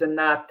Series or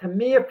not. To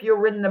me, if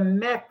you're in the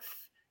mix,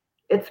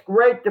 it's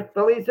great. The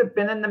Phillies have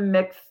been in the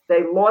mix.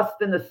 They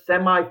lost in the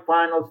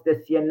semifinals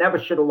this year. Never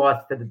should have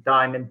lost to the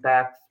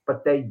Diamondbacks,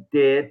 but they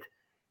did.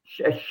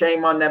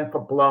 Shame on them for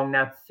blowing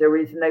that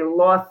series. And they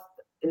lost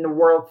in the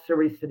World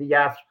Series to the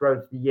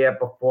Astros the year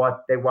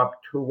before. They were up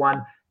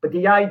 2-1. But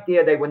the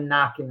idea they were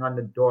knocking on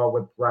the door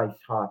with Bryce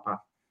Harper.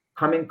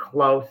 coming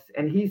close,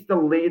 and he's the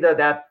leader of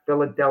that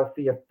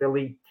Philadelphia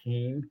Philly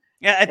team.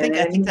 Yeah, I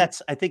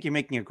think you're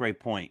making a great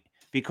point,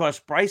 because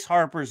Bryce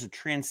Harper is a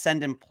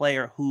transcendent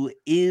player who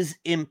is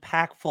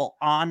impactful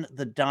on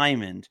the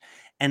diamond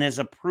and is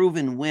a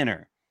proven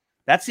winner.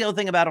 That's the other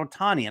thing about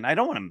Ohtani, and I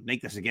don't want to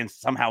make this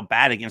somehow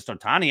bad against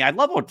Ohtani. I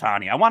love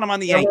Ohtani. I want him on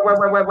the Yankees. Wait.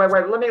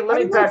 Let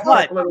me back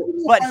up a little.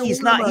 But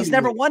he's not. He's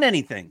never won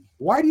anything.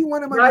 Why do you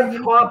want him on the Bryce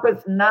Yankees?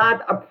 Harper's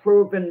not a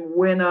proven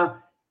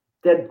winner.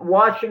 The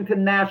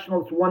Washington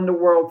Nationals won the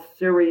World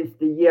Series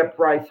the year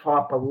Bryce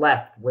Harper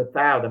left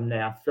without him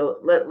now. So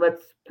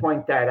let's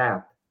point that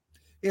out.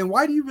 And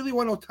why do you really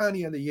want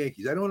Ohtani on the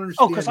Yankees? I don't Oh,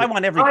 understand. because I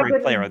want every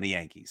great player on the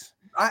Yankees.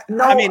 I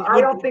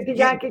don't think the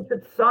Yankees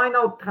would sign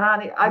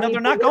Ohtani.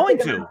 They're not going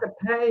to. Have to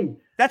pay.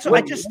 That's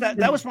what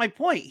that was my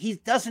point. He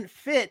doesn't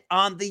fit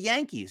on the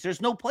Yankees.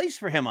 There's no place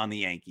for him on the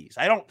Yankees.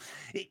 I don't.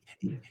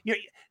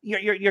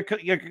 You're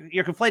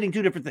conflating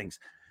two different things.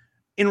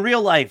 In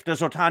real life, does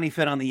Ohtani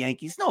fit on the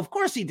Yankees? No, of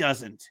course he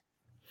doesn't.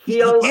 He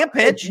can't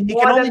pitch. He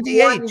can only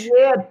DH.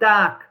 Yeah,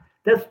 Doc.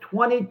 That's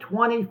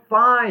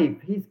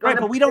 2025. He's going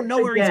but we don't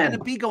know where he's going to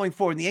be going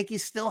forward. The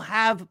Yankees still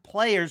have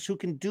players who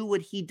can do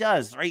what he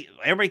does, right?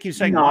 Everybody keeps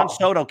saying Juan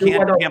Soto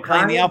can't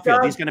play in the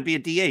outfield. He's going to be a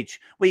DH.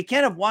 Well, you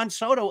can't have Juan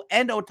Soto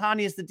and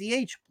Ohtani as the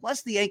DH.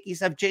 Plus, the Yankees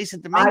have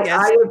Jason Dominguez.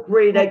 I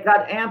agree. They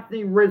got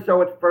Anthony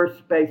Rizzo at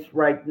first base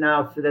right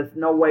now, so there's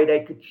no way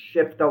they could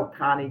shift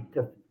Ohtani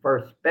to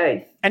first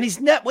base. And he's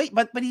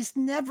but he's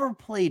never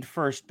played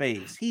first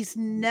base. He's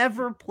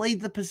never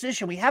played the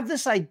position. We have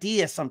this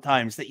idea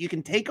sometimes that you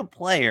can take a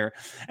player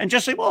and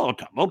just say, well,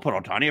 we'll put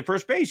Ohtani at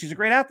first base. He's a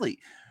great athlete.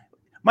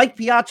 Mike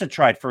Piazza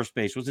tried first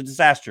base, was a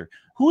disaster.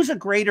 Who's a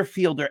greater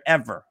fielder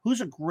ever?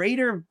 Who's a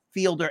greater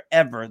fielder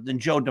ever than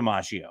Joe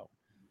DiMaggio?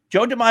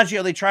 Joe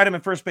DiMaggio, they tried him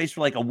at first base for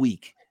like a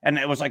week, and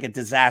it was like a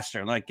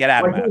disaster. Like, get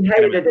out of it.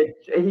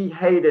 He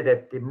hated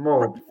it. The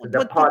move.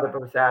 Part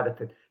of his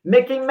attitude.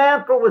 Mickey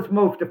Mantle was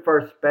moved to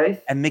first base.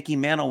 And Mickey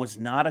Mantle was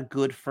not a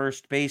good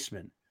first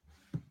baseman.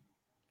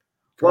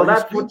 Well,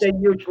 that's what they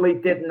usually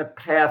did in the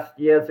past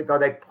years ago.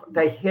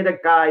 They hit a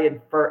guy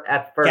at first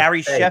Gary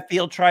base.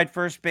 Sheffield tried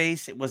first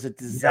base. It was a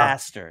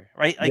disaster,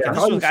 right? Like this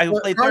was a guy who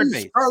played third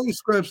base. Carly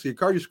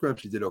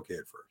Scrimpsey did okay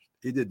at first.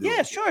 He did.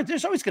 Yeah, sure.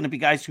 There's always going to be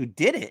guys who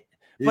did it.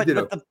 But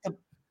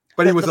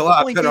he was a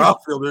lot better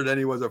outfielder than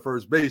he was a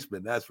first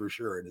baseman. That's for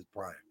sure in his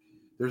prime.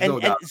 There's no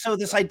doubt. So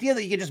this idea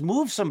that you can just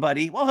move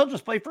somebody, well, he'll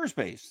just play first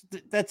base.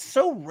 That's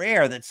so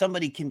rare that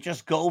somebody can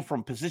just go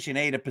from position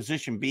A to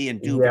position B and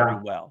do very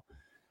well.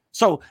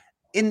 So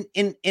in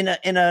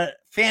a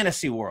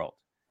fantasy world,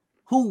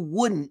 who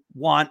wouldn't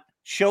want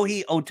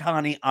Shohei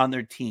Ohtani on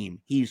their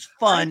team? He's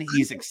fun.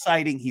 He's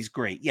exciting. He's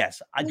great.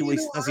 Yes.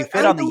 Does he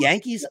fit on the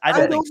Yankees? I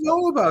don't think so.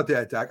 know about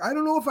that, Doc. I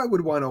don't know if I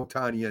would want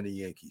Ohtani on the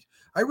Yankees.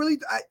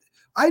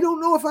 I don't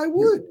know if I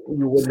would.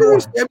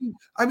 Seriously.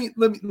 I mean,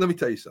 let me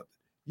tell you something.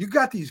 You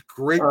got these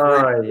great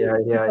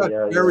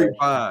Barry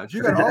Bonds.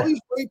 You got all these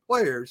great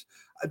players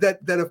that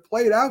have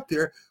played out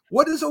there.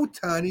 What does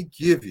Ohtani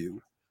give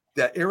you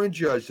that Aaron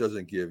Judge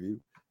doesn't give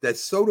you, that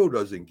Soto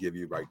doesn't give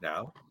you right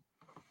now?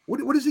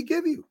 What does he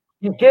give you?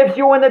 He gives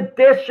you an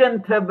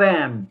addition to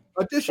them.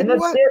 Addition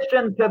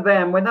to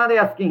them. We're not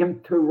asking him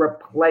to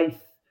replace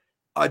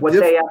what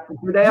they have to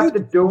do. They have to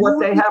do what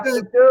they have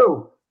to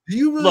do. Do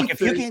you really look?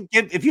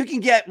 If you can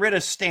get rid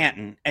of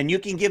Stanton and you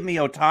can give me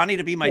Ohtani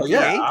to be my DH,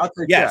 I'll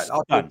take that.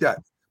 I'll take that.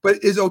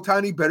 But is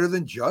Ohtani better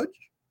than Judge?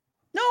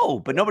 No,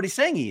 but nobody's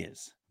saying he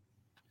is.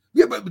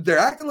 Yeah, but they're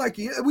acting like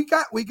he is. We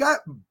got.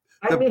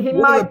 I mean, he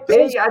might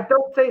be. I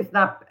don't say he's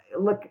not.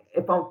 Look,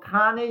 if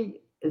Ohtani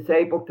is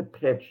able to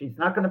pitch, he's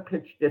not going to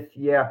pitch this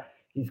year.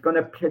 He's going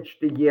to pitch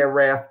the year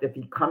after. If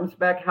he comes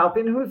back healthy,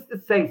 and who's to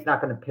say he's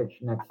not going to pitch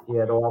next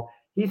year at all?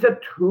 He's a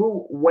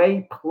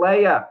two-way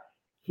player.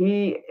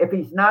 If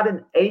he's not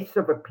an ace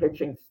of a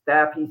pitching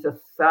staff, he's a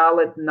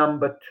solid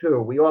number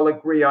two. We all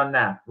agree on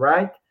that,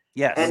 right?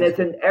 Yes. And as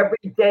an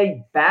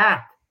everyday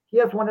bat, he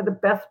has one of the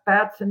best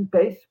bats in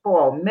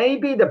baseball,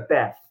 maybe the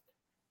best.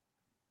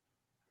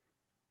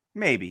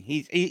 Maybe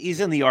he's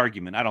in the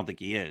argument. I don't think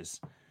he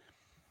is.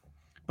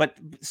 But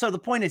so the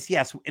point is,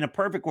 yes, in a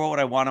perfect world, would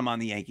I want him on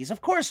the Yankees? Of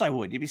course I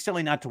would. You'd be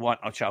silly not to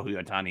want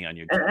Shohei Ohtani on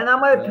your team. And I'm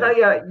going to tell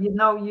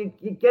you,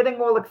 you're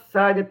getting all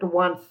excited to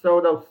want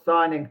Soto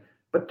signing,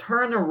 but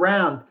turn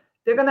around.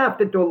 They're going to have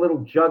to do a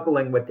little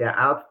juggling with their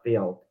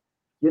outfield.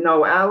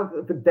 Alex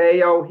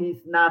Video,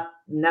 he's not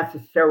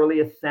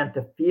necessarily a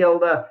center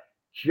fielder.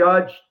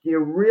 Judge, do you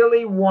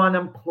really want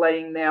him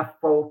playing there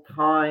full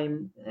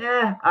time?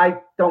 I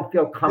don't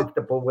feel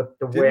comfortable with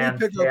the wear and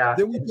tear.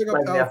 Did we pick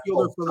up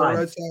outfielder for the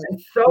Red Sox? And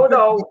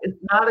Soto is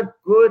not a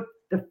good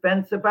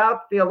defensive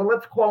outfielder.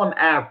 Let's call him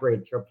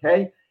average,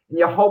 okay? And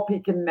you hope he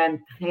can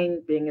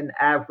maintain being an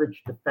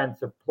average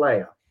defensive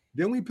player.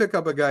 Didn't we pick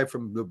up a guy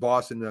from the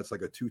Boston that's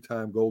like a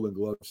two-time Golden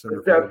Glove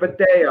center?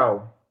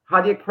 Video.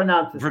 How do you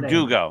pronounce his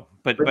Verdugo. name?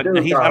 But I don't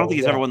think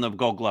he's ever won the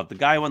Gold Glove. The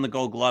guy who won the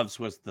Gold Gloves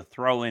was the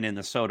throw-in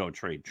the Soto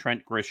trade,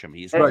 Trent Grisham.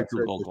 He's won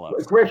 2 Gold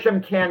Gloves.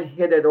 Grisham can't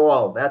hit it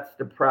all. That's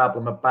the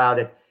problem about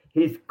it.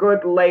 He's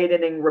good late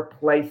inning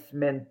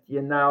replacement.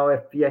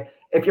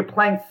 If you're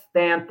playing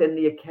Stanton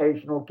the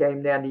occasional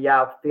game there in the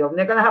outfield, and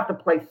they're going to have to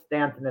play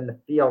Stanton in the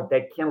field.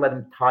 They can't let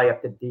him tie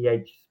up the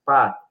DH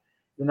spot,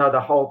 the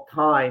whole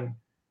time.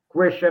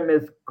 Grisham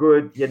is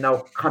good,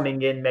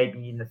 coming in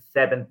maybe in the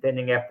 7th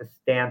inning after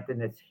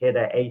Stanton is hit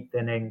at 8th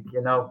inning.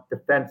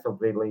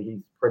 Defensively,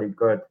 he's pretty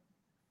good.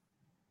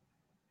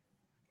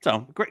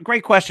 So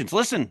great questions.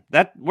 Listen,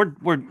 that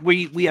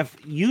we have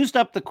used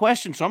up the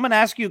questions, so I'm going to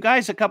ask you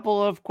guys a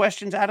couple of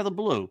questions out of the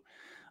blue.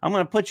 I'm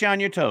going to put you on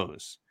your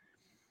toes.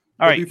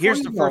 All right,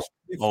 here's the first.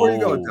 Before you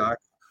go,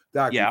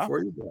 Doc. Yeah.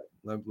 Before you go,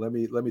 let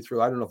me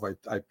throw. I don't know if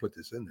I put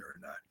this in there or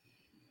not.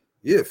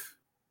 If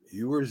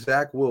you were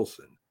Zach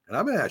Wilson, and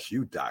I'm going to ask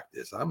you, Doc,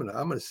 this. I'm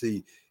going to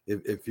see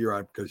if you're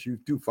on, because you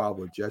do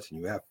follow Jets and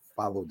you have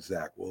followed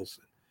Zach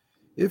Wilson.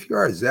 If you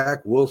are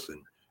Zach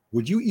Wilson,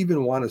 would you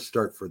even want to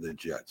start for the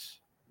Jets?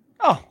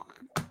 Oh,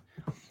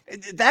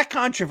 that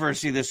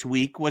controversy this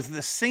week was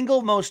the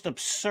single most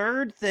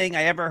absurd thing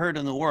I ever heard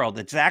in the world,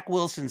 that Zach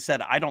Wilson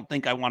said, I don't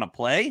think I want to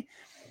play.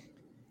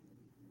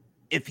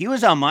 If he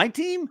was on my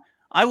team,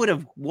 I would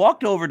have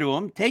walked over to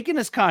him, taken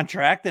his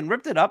contract and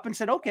ripped it up and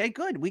said, okay,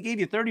 good. We gave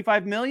you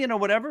 $35 million or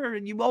whatever,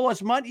 and you owe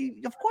us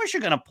money. Of course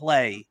you're going to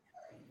play.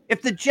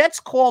 If the Jets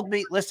called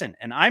me, listen,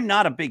 and I'm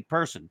not a big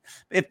person.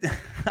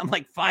 I'm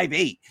like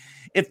 5'8".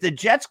 If the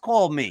Jets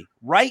called me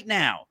right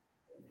now,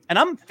 and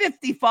I'm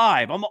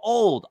 55, I'm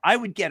old, I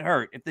would get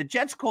hurt. If the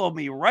Jets called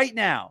me right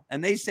now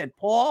and they said,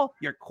 Paul,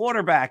 you're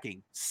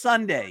quarterbacking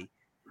Sunday,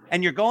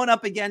 and you're going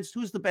up against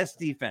who's the best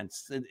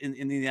defense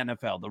in the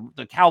NFL?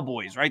 The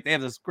Cowboys, right? They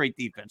have this great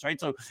defense, right?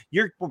 So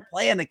we're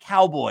playing the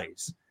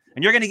Cowboys,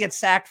 and you're going to get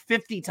sacked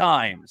 50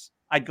 times.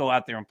 I'd go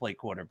out there and play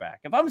quarterback.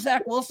 If I'm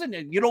Zach Wilson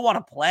and you don't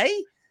want to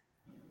play,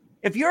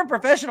 if you're a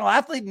professional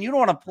athlete and you don't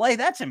want to play,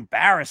 that's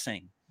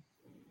embarrassing.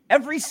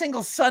 Every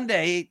single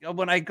Sunday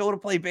when I go to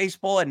play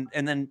baseball and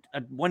then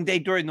one day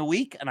during the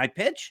week and I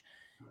pitch,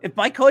 if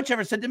my coach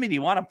ever said to me, do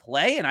you want to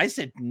play? And I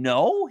said,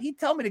 no, he'd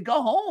tell me to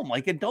go home.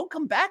 Like, and don't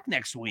come back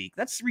next week.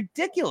 That's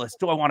ridiculous.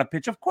 Do I want to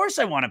pitch? Of course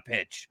I want to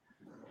pitch.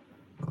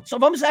 So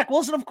if I'm Zach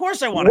Wilson, of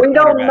course I want to. We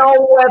don't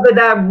know whether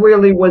that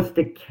really was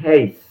the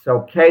case.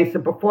 Okay. So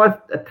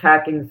before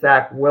attacking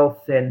Zach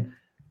Wilson,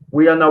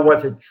 we don't know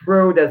was it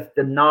true. There's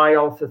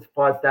denials as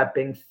far as that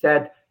being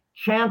said.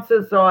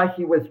 Chances are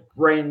he was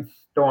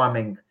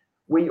brainstorming.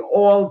 We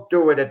all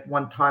do it at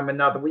one time or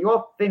another. We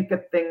all think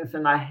of things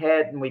in our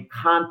head and we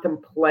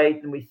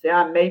contemplate and we say,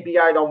 maybe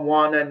I don't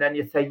want to. And then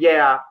you say,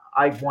 yeah,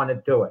 I want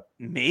to do it.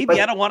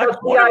 Maybe I don't want to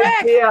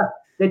quarterback. The idea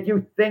that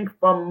you think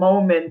for a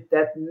moment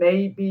that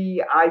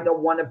maybe I don't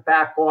want to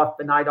back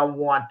off and I don't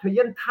want to.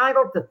 You're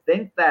entitled to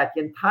think that.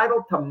 You're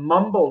entitled to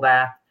mumble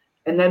that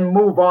and then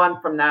move on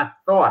from that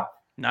thought.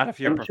 Not if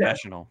you're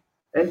professional.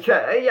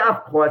 Yeah,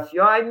 of course.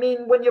 I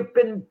mean, when you've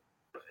been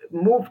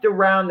moved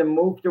around,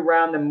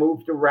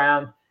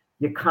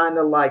 you're kind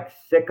of like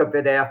sick of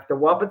it after a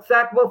while. But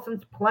Zach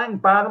Wilson's playing.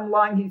 Bottom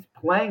line, he's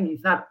playing.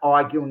 He's not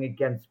arguing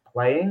against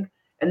playing.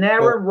 And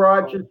Aaron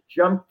Rodgers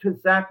jumped to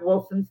Zach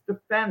Wilson's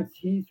defense.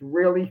 He's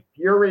really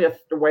furious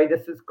the way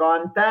this has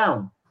gone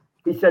down.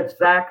 He said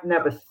Zach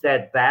never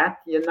said that,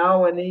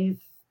 and he's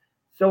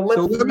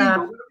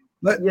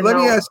Let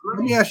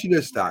me ask you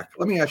this, Doc.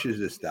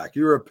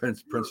 You're a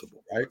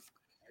principal, right?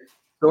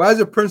 So as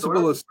a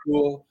principal of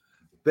school,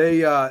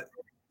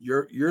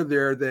 you're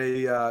there.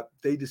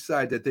 They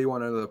decide that they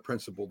want another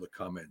principal to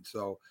come in.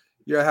 So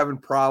you're having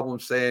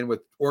problems saying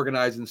with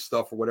organizing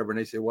stuff or whatever, and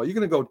they say, well, you're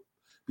going to go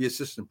be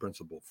assistant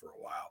principal for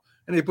a while,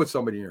 and they put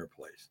somebody in your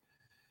place.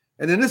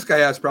 And then this guy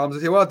has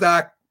problems. They say, well,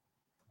 Doc,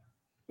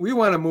 we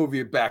want to move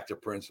you back to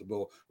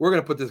principal. We're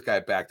going to put this guy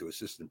back to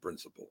assistant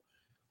principal.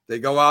 They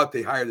go out,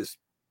 they hire this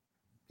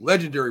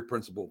legendary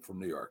principal from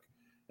New York.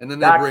 And then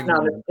they bring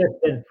not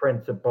assistant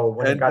principal.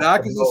 And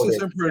Doc is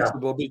assistant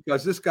principal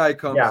because this guy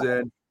comes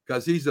in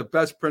because he's the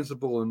best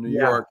principal in New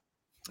York.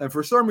 And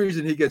for some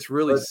reason, he gets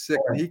really sick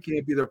and he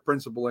can't be the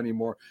principal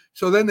anymore.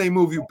 So then they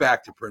move you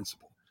back to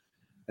principal.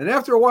 And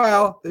after a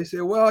while, they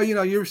say, well,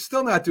 you're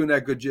still not doing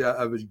that good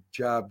of a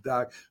job,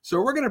 Doc.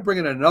 So we're going to bring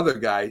in another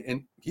guy,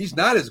 and he's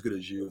not as good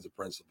as you as a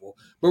principal,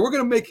 but we're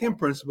going to make him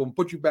principal and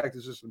put you back to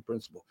assistant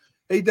principal.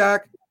 Hey,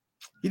 Doc,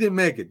 he didn't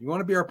make it. You want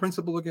to be our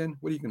principal again?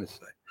 What are you going to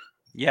say?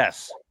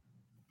 Yes.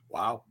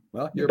 Wow.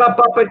 Well,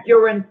 but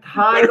you're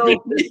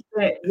entitled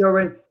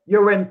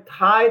you're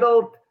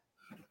entitled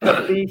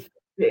to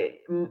be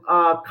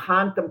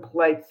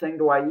contemplate saying,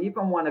 do I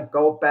even want to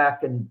go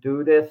back and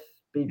do this?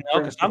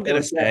 Because I'm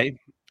going to say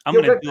I'm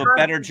going to do a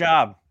better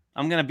job.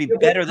 I'm going to be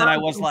better than I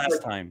was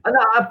last time.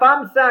 If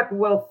I'm Zach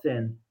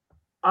Wilson,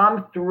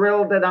 I'm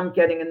thrilled that I'm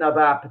getting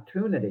another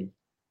opportunity.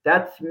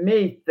 That's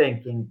me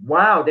thinking,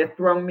 wow, they're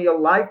throwing me a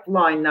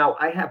lifeline now.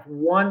 I have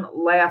one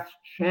last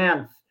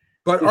chance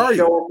to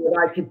show them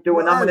what I could do,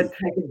 and I'm going to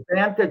take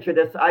advantage of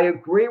this. I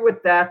agree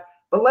with that,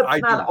 but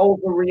let's not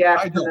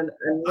overreact to an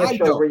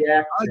initial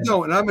reaction. I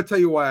don't, and I'm going to tell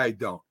you why I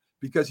don't.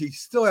 because he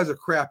still has a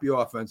crappy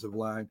offensive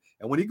line.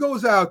 And when he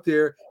goes out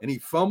there and he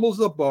fumbles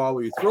the ball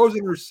or he throws an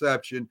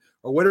interception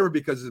or whatever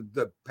because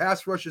the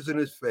pass rush is in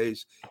his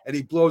face and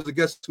he blows it,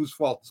 guess whose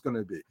fault it's going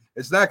to be?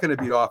 It's not going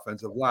to be the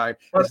offensive line.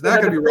 It's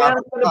not going to be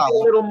Robert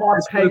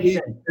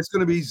Saleh. It's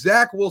going to be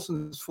Zach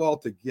Wilson's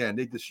fault again.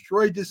 They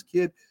destroyed this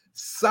kid.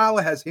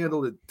 Saleh has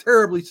handled it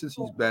terribly since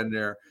he's been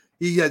there.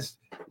 He has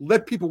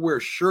let people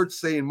wear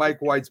shirts saying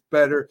Mike White's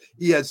better.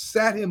 He has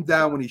sat him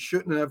down when he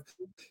shouldn't have.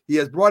 He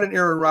has brought in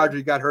Aaron Rodgers.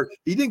 He got hurt.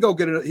 He didn't go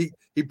get it.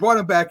 He brought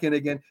him back in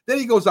again. Then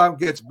he goes out and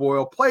gets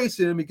Boyle, plays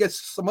him. He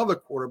gets some other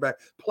quarterback,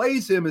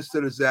 plays him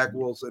instead of Zach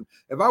Wilson.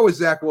 If I was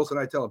Zach Wilson,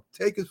 I'd tell him,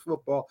 take his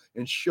football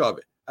and shove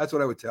it. That's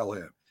what I would tell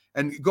him.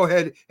 And go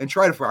ahead and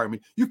try to fire me.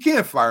 You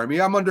can't fire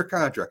me. I'm under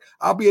contract.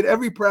 I'll be at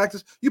every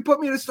practice. You put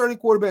me in a starting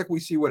quarterback,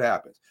 we see what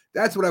happens.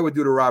 That's what I would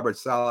do to Robert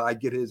Saleh. I'd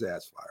get his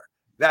ass fired.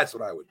 That's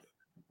what I would do.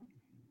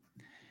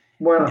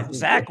 Well, if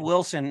Zach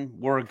Wilson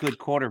were a good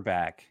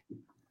quarterback,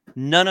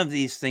 none of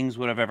these things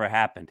would have ever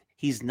happened.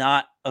 He's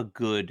not a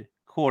good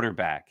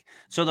quarterback.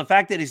 So the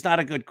fact that he's not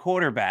a good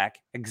quarterback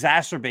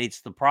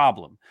exacerbates the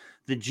problem.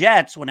 The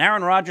Jets, when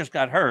Aaron Rodgers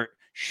got hurt,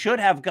 should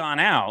have gone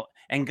out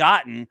and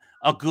gotten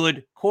a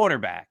good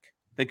quarterback.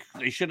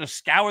 They should have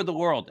scoured the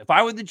world. If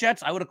I were the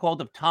Jets, I would have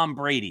called up Tom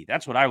Brady.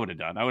 That's what I would have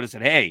done. I would have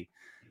said, hey,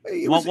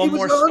 you want one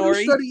more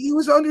story? He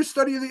was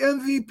understudy of the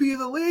MVP of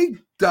the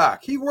league,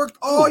 Doc. He worked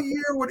all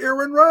year with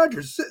Aaron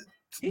Rodgers.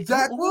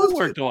 Zach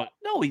Wilson.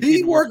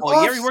 He worked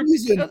all year. He worked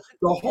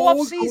the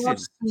whole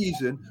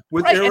season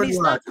with Aaron Rodgers. And he's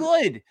not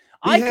good.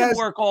 I can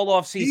work all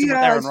off season with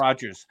Aaron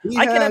Rodgers.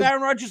 I can have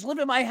Aaron Rodgers live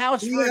in my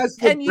house for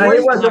 10 years. He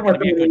wasn't with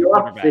the New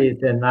York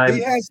season.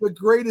 He has the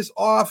greatest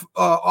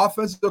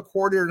offensive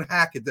coordinator in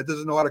Hackett that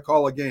doesn't know how to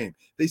call a game.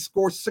 They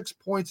score 6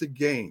 points a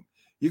game.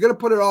 You're going to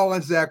put it all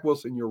on Zach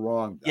Wilson. You're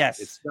wrong. Doc.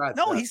 Yes. It's not,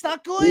 he's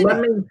not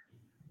good.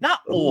 Not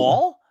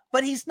all,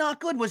 but he's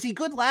not good. Was he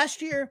good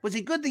last year? Was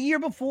he good the year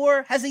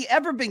before? Has he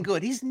ever been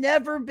good? He's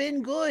never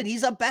been good.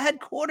 He's a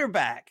bad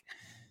quarterback.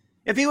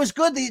 If he was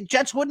good, the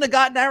Jets wouldn't have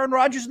gotten Aaron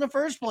Rodgers in the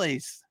first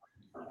place.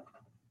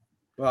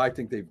 Well, I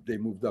think they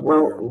moved up.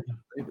 Well,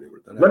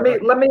 let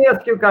me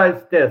ask you guys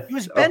this. He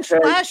was benched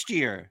last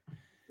year.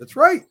 That's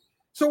right.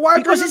 So why?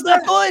 Because he's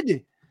not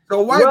good.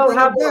 So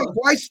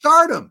why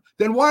start him?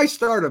 Then why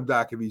start him,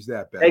 Doc, if he's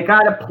that bad? They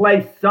got to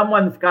play.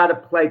 Someone's got to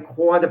play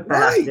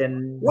quarterback. Right.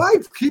 And why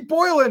keep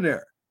Boyle in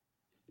there?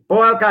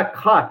 Boyle got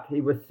cut. He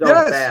was so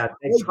bad.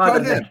 They cut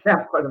him. They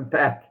can't put him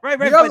back. Right.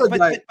 But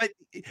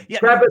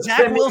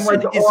Zach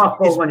Wilson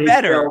is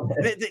better.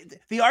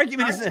 The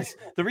argument is this.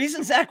 The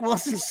reason Zach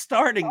Wilson's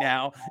starting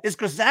now is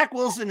because Zach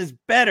Wilson is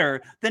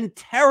better than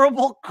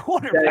terrible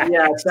quarterbacks.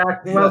 Yeah,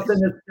 Zach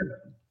Wilson is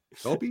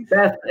the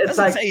best. It's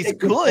like say he's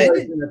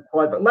good.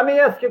 But let me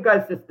ask you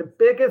guys this. The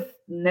biggest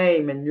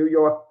name in New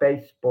York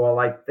baseball,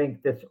 I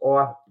think,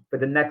 for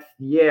the next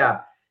year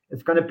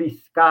is going to be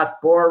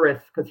Scott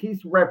Boras, because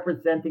he's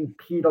representing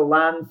Pete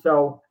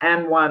Alonso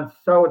and Juan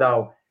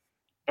Soto.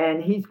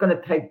 And he's going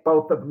to take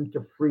both of them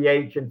to free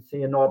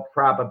agency in all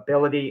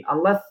probability,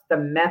 unless the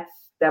Mets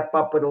step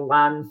up with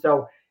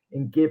Alonso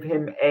and give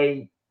him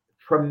a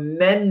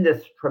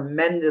tremendous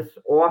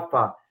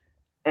offer.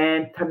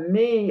 And to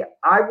me,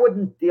 I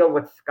wouldn't deal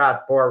with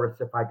Scott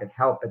Boras if I could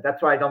help it.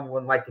 That's why I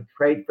wouldn't like to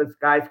trade for this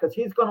guy, because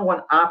he's going to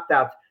want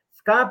opt-outs.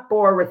 Scott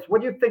Boras,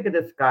 what do you think of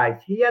this,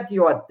 guys? He had the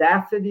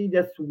audacity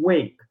this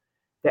week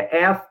to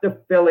ask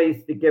the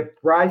Phillies to give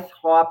Bryce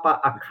Harper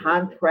a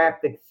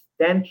contract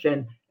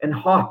extension, and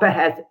Harper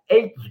has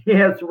 8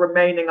 years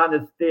remaining on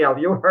his deal.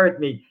 You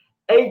heard me,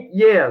 8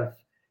 years.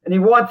 And he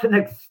wants an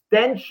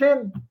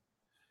extension?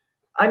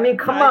 I mean,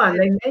 come on.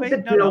 They made the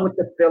deal with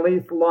the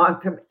Phillies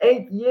long-term,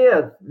 8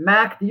 years.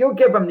 Mac, do you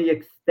give him the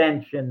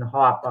extension,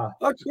 Harper?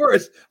 Of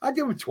course. I'll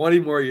give him 20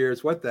 more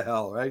years. What the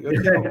hell, right? We'll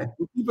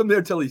keep him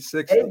there till he's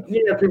 60. 8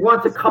 years. He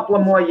wants a couple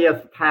of more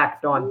years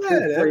tacked on.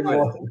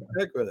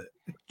 Heck with it.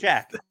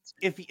 Jack,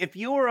 if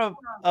you were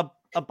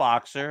a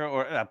boxer,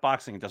 or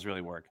boxing doesn't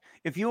really work.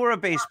 If you were a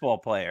baseball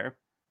player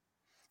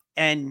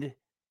and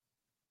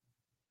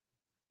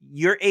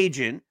your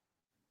agent,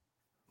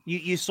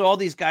 you saw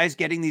these guys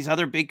getting these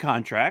other big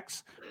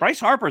contracts. Bryce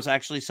Harper's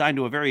actually signed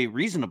to a very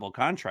reasonable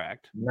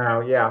contract.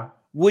 No, yeah.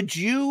 Would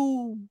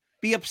you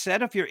be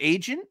upset if your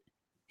agent,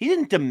 he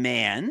didn't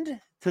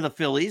demand to the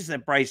Phillies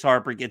that Bryce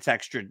Harper gets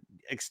extra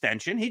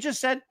extension. He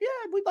just said, yeah,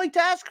 we'd like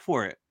to ask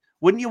for it.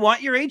 Wouldn't you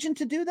want your agent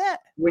to do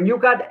that? When you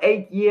got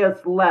 8 years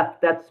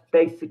left, that's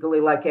basically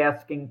like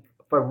asking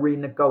for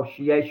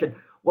renegotiation.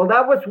 Well,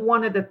 that was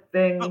one of the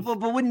things. But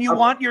wouldn't you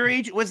want your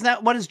agent? Wasn't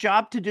that what his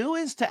job to do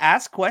is to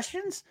ask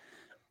questions?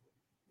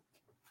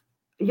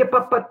 Yeah,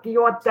 but the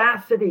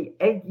audacity,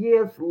 8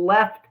 years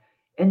left,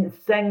 and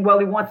saying, well,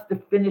 he wants to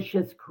finish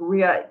his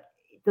career.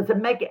 Does it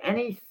make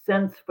any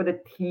sense for the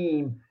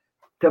team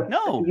to,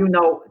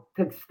 to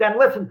extend?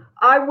 Listen,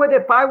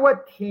 if I were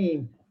a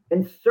team,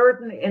 in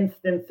certain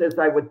instances,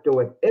 I would do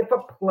it. If a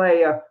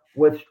player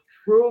was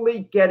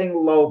truly getting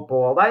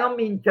lowballed, I don't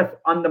mean just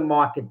under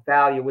market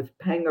value, was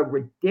paying a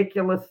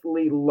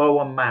ridiculously low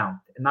amount,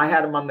 and I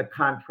had him on the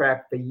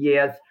contract for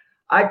years,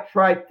 I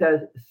tried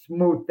to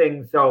smooth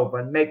things over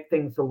and make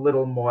things a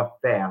little more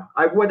fair.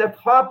 I would, if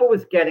Harper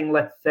was getting,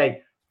 let's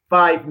say,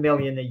 $5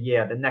 million a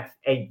year the next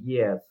 8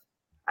 years,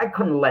 I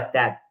couldn't let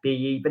that be,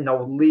 even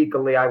though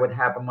legally I would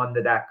have him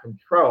under that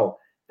control.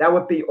 That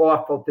would be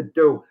awful to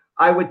do.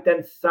 I would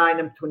then sign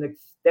him to an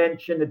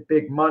extension at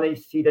big money,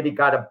 see that he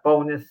got a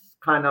bonus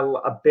kind of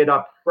a bit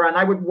up front.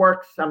 I would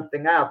work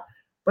something out.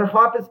 But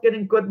Harper's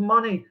getting good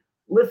money.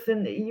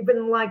 Listen,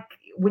 even like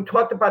we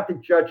talked about the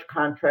Judge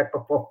contract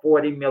before,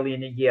 $40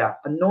 million a year,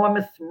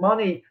 enormous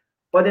money.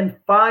 But in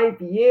 5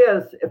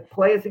 years, if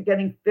players are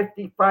getting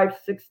 55,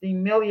 60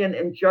 million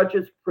and Judge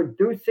is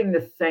producing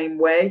the same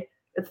way,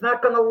 it's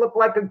not going to look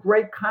like a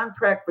great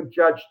contract for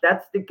Judge.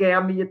 That's the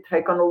gamble you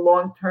take on the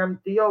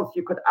long-term deals.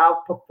 You could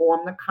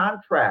outperform the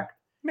contract.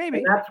 Maybe.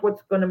 And that's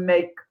what's going to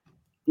make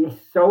the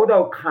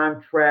Soto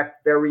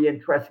contract very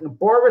interesting.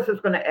 Boris is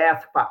going to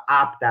ask for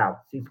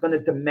opt-outs. He's going to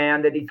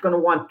demand it. He's going to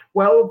want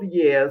 12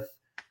 years,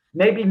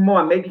 maybe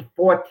more, maybe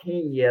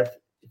 14 years.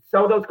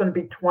 Soto's going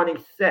to be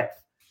 26.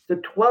 So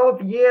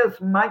 12 years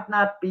might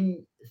not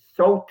be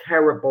so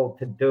terrible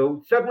to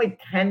do. Certainly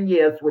 10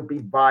 years would be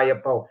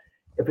viable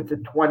if it's a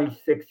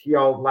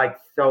 26-year-old like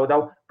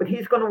Soto. But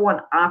he's going to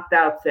want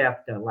opt-outs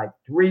after like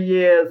 3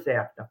 years,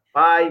 after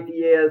 5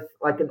 years,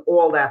 like and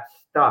all that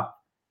stuff.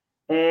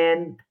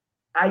 And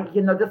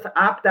this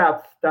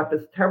opt-out stuff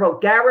is terrible.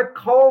 Garrett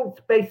Cole's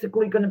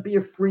basically going to be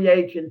a free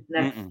agent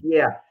next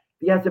year.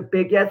 He has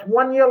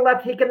 1 year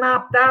left. He can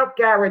opt out,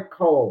 Garrett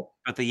Cole.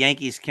 But the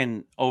Yankees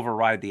can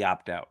override the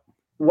opt-out.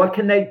 What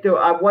can they do?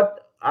 I wasn't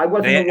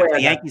aware.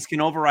 The Yankees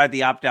can override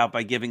the opt-out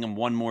by giving him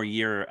 1 more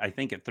year, I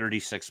think at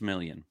 $36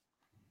 million.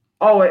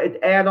 Oh,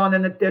 add on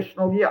an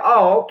additional year.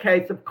 Oh,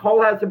 okay. So if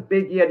Cole has a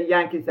big year, the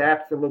Yankees are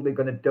absolutely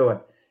going to do it.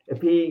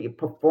 If he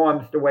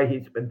performs the way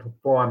he's been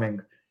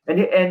performing. And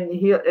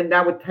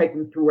that would take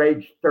him through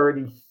age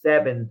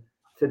 37.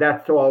 So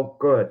that's all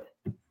good,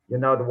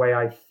 the way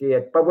I see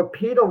it. But with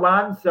Pete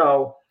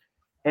Alonso,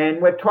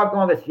 and we're talking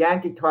all this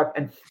Yankee talk,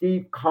 and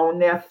Steve Cohen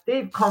there.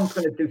 Steve Cohen's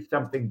going to do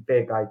something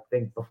big, I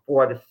think,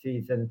 before the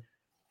season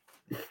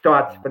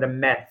starts for the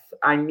Mets.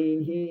 I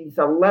mean, he's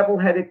a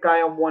level-headed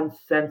guy in one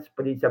sense,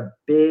 but he's a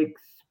big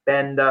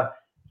spender.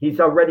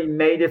 He's already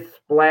made his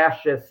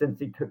splashes since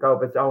he took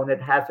over his own.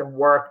 It hasn't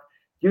worked.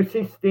 Do you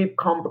see Steve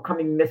Cohen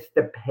becoming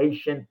Mr.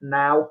 Patient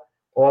now,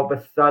 all of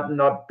a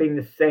sudden, or being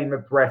the same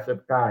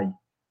aggressive guy?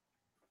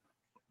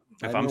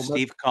 If I'm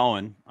Steve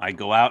Cohen, I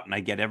go out and I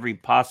get every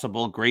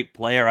possible great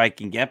player I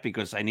can get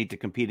because I need to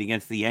compete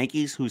against the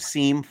Yankees, who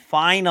seem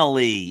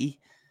finally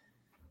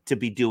to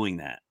be doing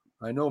that.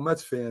 I know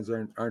Mets fans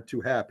aren't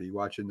too happy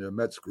watching their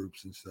Mets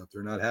groups and stuff.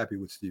 They're not happy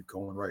with Steve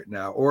Cohen right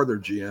now, or their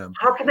GM.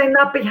 How can they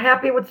not be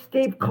happy with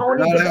Steve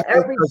Cohen? He did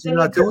everything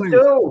he could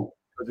do.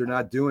 But they're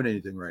not doing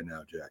anything right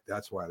now, Jack.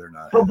 That's why they're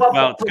not.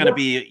 Well, it's going to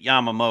be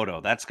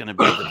Yamamoto. That's going to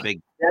be the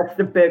big. That's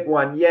the big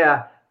one,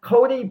 yeah.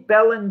 Cody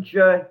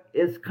Bellinger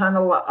is kind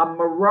of a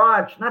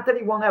mirage. Not that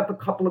he won't have a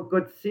couple of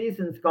good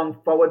seasons going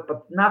forward,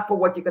 but not for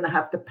what you're going to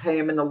have to pay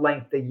him in the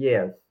length of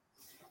years.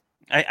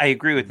 I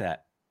agree with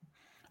that.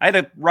 I had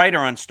a writer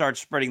on Start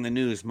Spreading the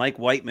News, Mike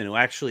Whiteman, who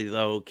actually,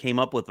 though, came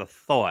up with a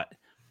thought.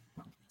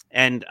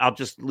 And I'll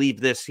just leave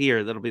this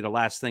here. That'll be the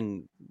last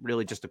thing,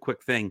 really just a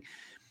quick thing.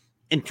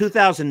 In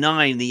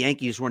 2009, the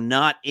Yankees were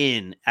not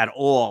in at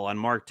all on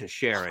Mark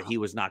Teixeira. He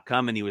was not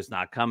coming. He was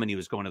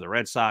going to the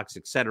Red Sox,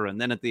 etc. And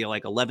then at the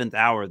 11th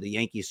hour, the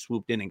Yankees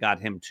swooped in and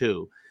got him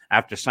too,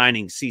 after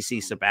signing CC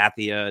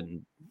Sabathia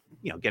and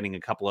getting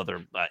a couple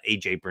other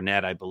AJ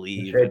Burnett, I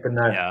believe. AJ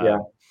Burnett, yeah.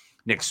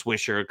 Nick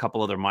Swisher, a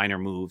couple other minor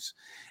moves,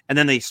 and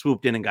then they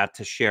swooped in and got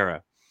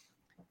Teixeira.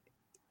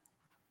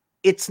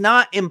 It's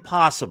not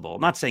impossible.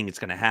 I'm not saying it's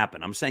going to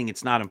happen. I'm saying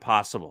it's not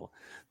impossible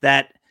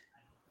that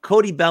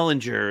Cody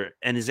Bellinger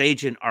and his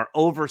agent are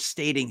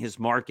overstating his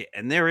market,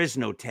 and there is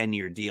no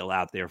 10-year deal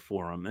out there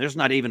for him. There's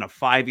not even a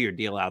 5-year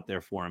deal out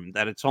there for him,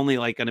 that it's only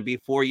going to be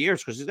 4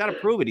 years because he's got to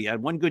prove it. He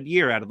had one good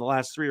year out of the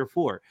last 3 or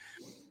 4.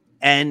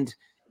 And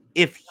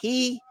if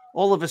he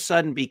all of a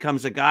sudden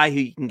becomes a guy who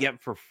you can get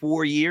for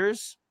 4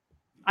 years,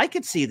 I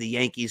could see the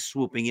Yankees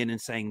swooping in and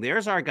saying,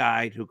 there's our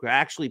guy who could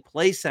actually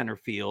play center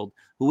field,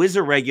 who is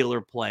a regular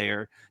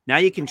player. Now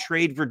you can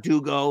trade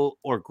Verdugo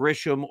or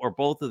Grisham or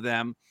both of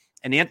them.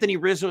 And Anthony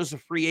Rizzo is a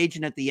free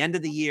agent at the end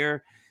of the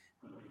year.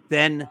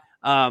 Then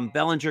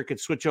Bellinger could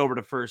switch over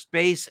to first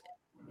base.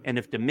 And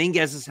if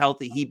Dominguez is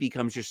healthy, he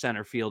becomes your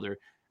center fielder.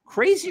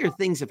 Crazier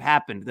things have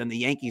happened than the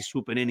Yankees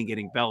swooping in and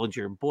getting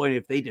Bellinger. And boy,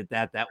 if they did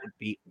that, that would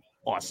be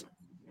awesome.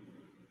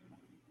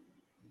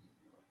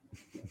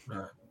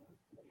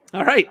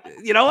 All right.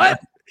 You know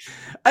what?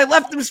 I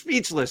left them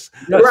speechless.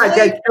 You're right.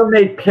 They still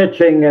need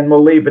pitching, and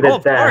we'll leave it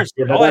at that.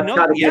 I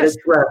know. Yes.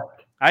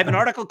 I have an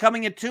article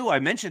coming at 2. I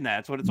mentioned that.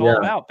 That's what it's all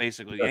about,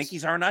 basically. The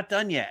Yankees are not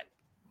done yet.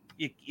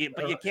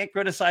 But you can't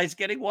criticize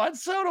getting Juan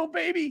Soto,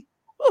 baby.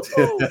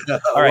 All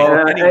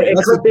right. Anyway,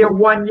 it could be a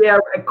 1 year.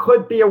 It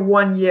could be a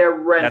 1 year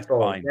rental.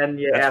 That's fine. Then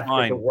you That's ask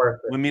fine. to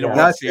work. We meet a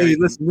World Series.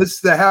 Listen, this is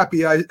the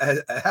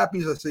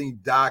happiest I've seen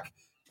Doc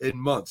in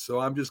months. So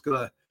I'm just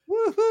gonna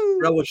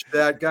relish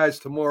that, guys.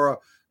 Tomorrow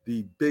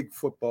the big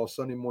football,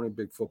 Sunday morning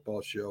big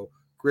football show.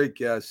 Great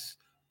guests,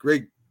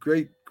 great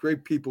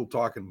people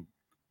talking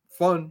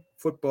fun,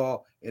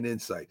 football, and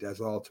insight. That's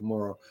all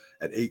tomorrow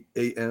at 8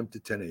 a.m. to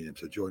 10 a.m.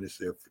 So join us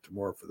there for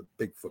tomorrow for the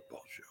big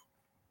football show.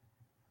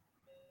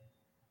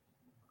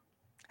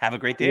 Have a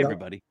great day,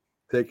 everybody.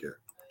 Take care.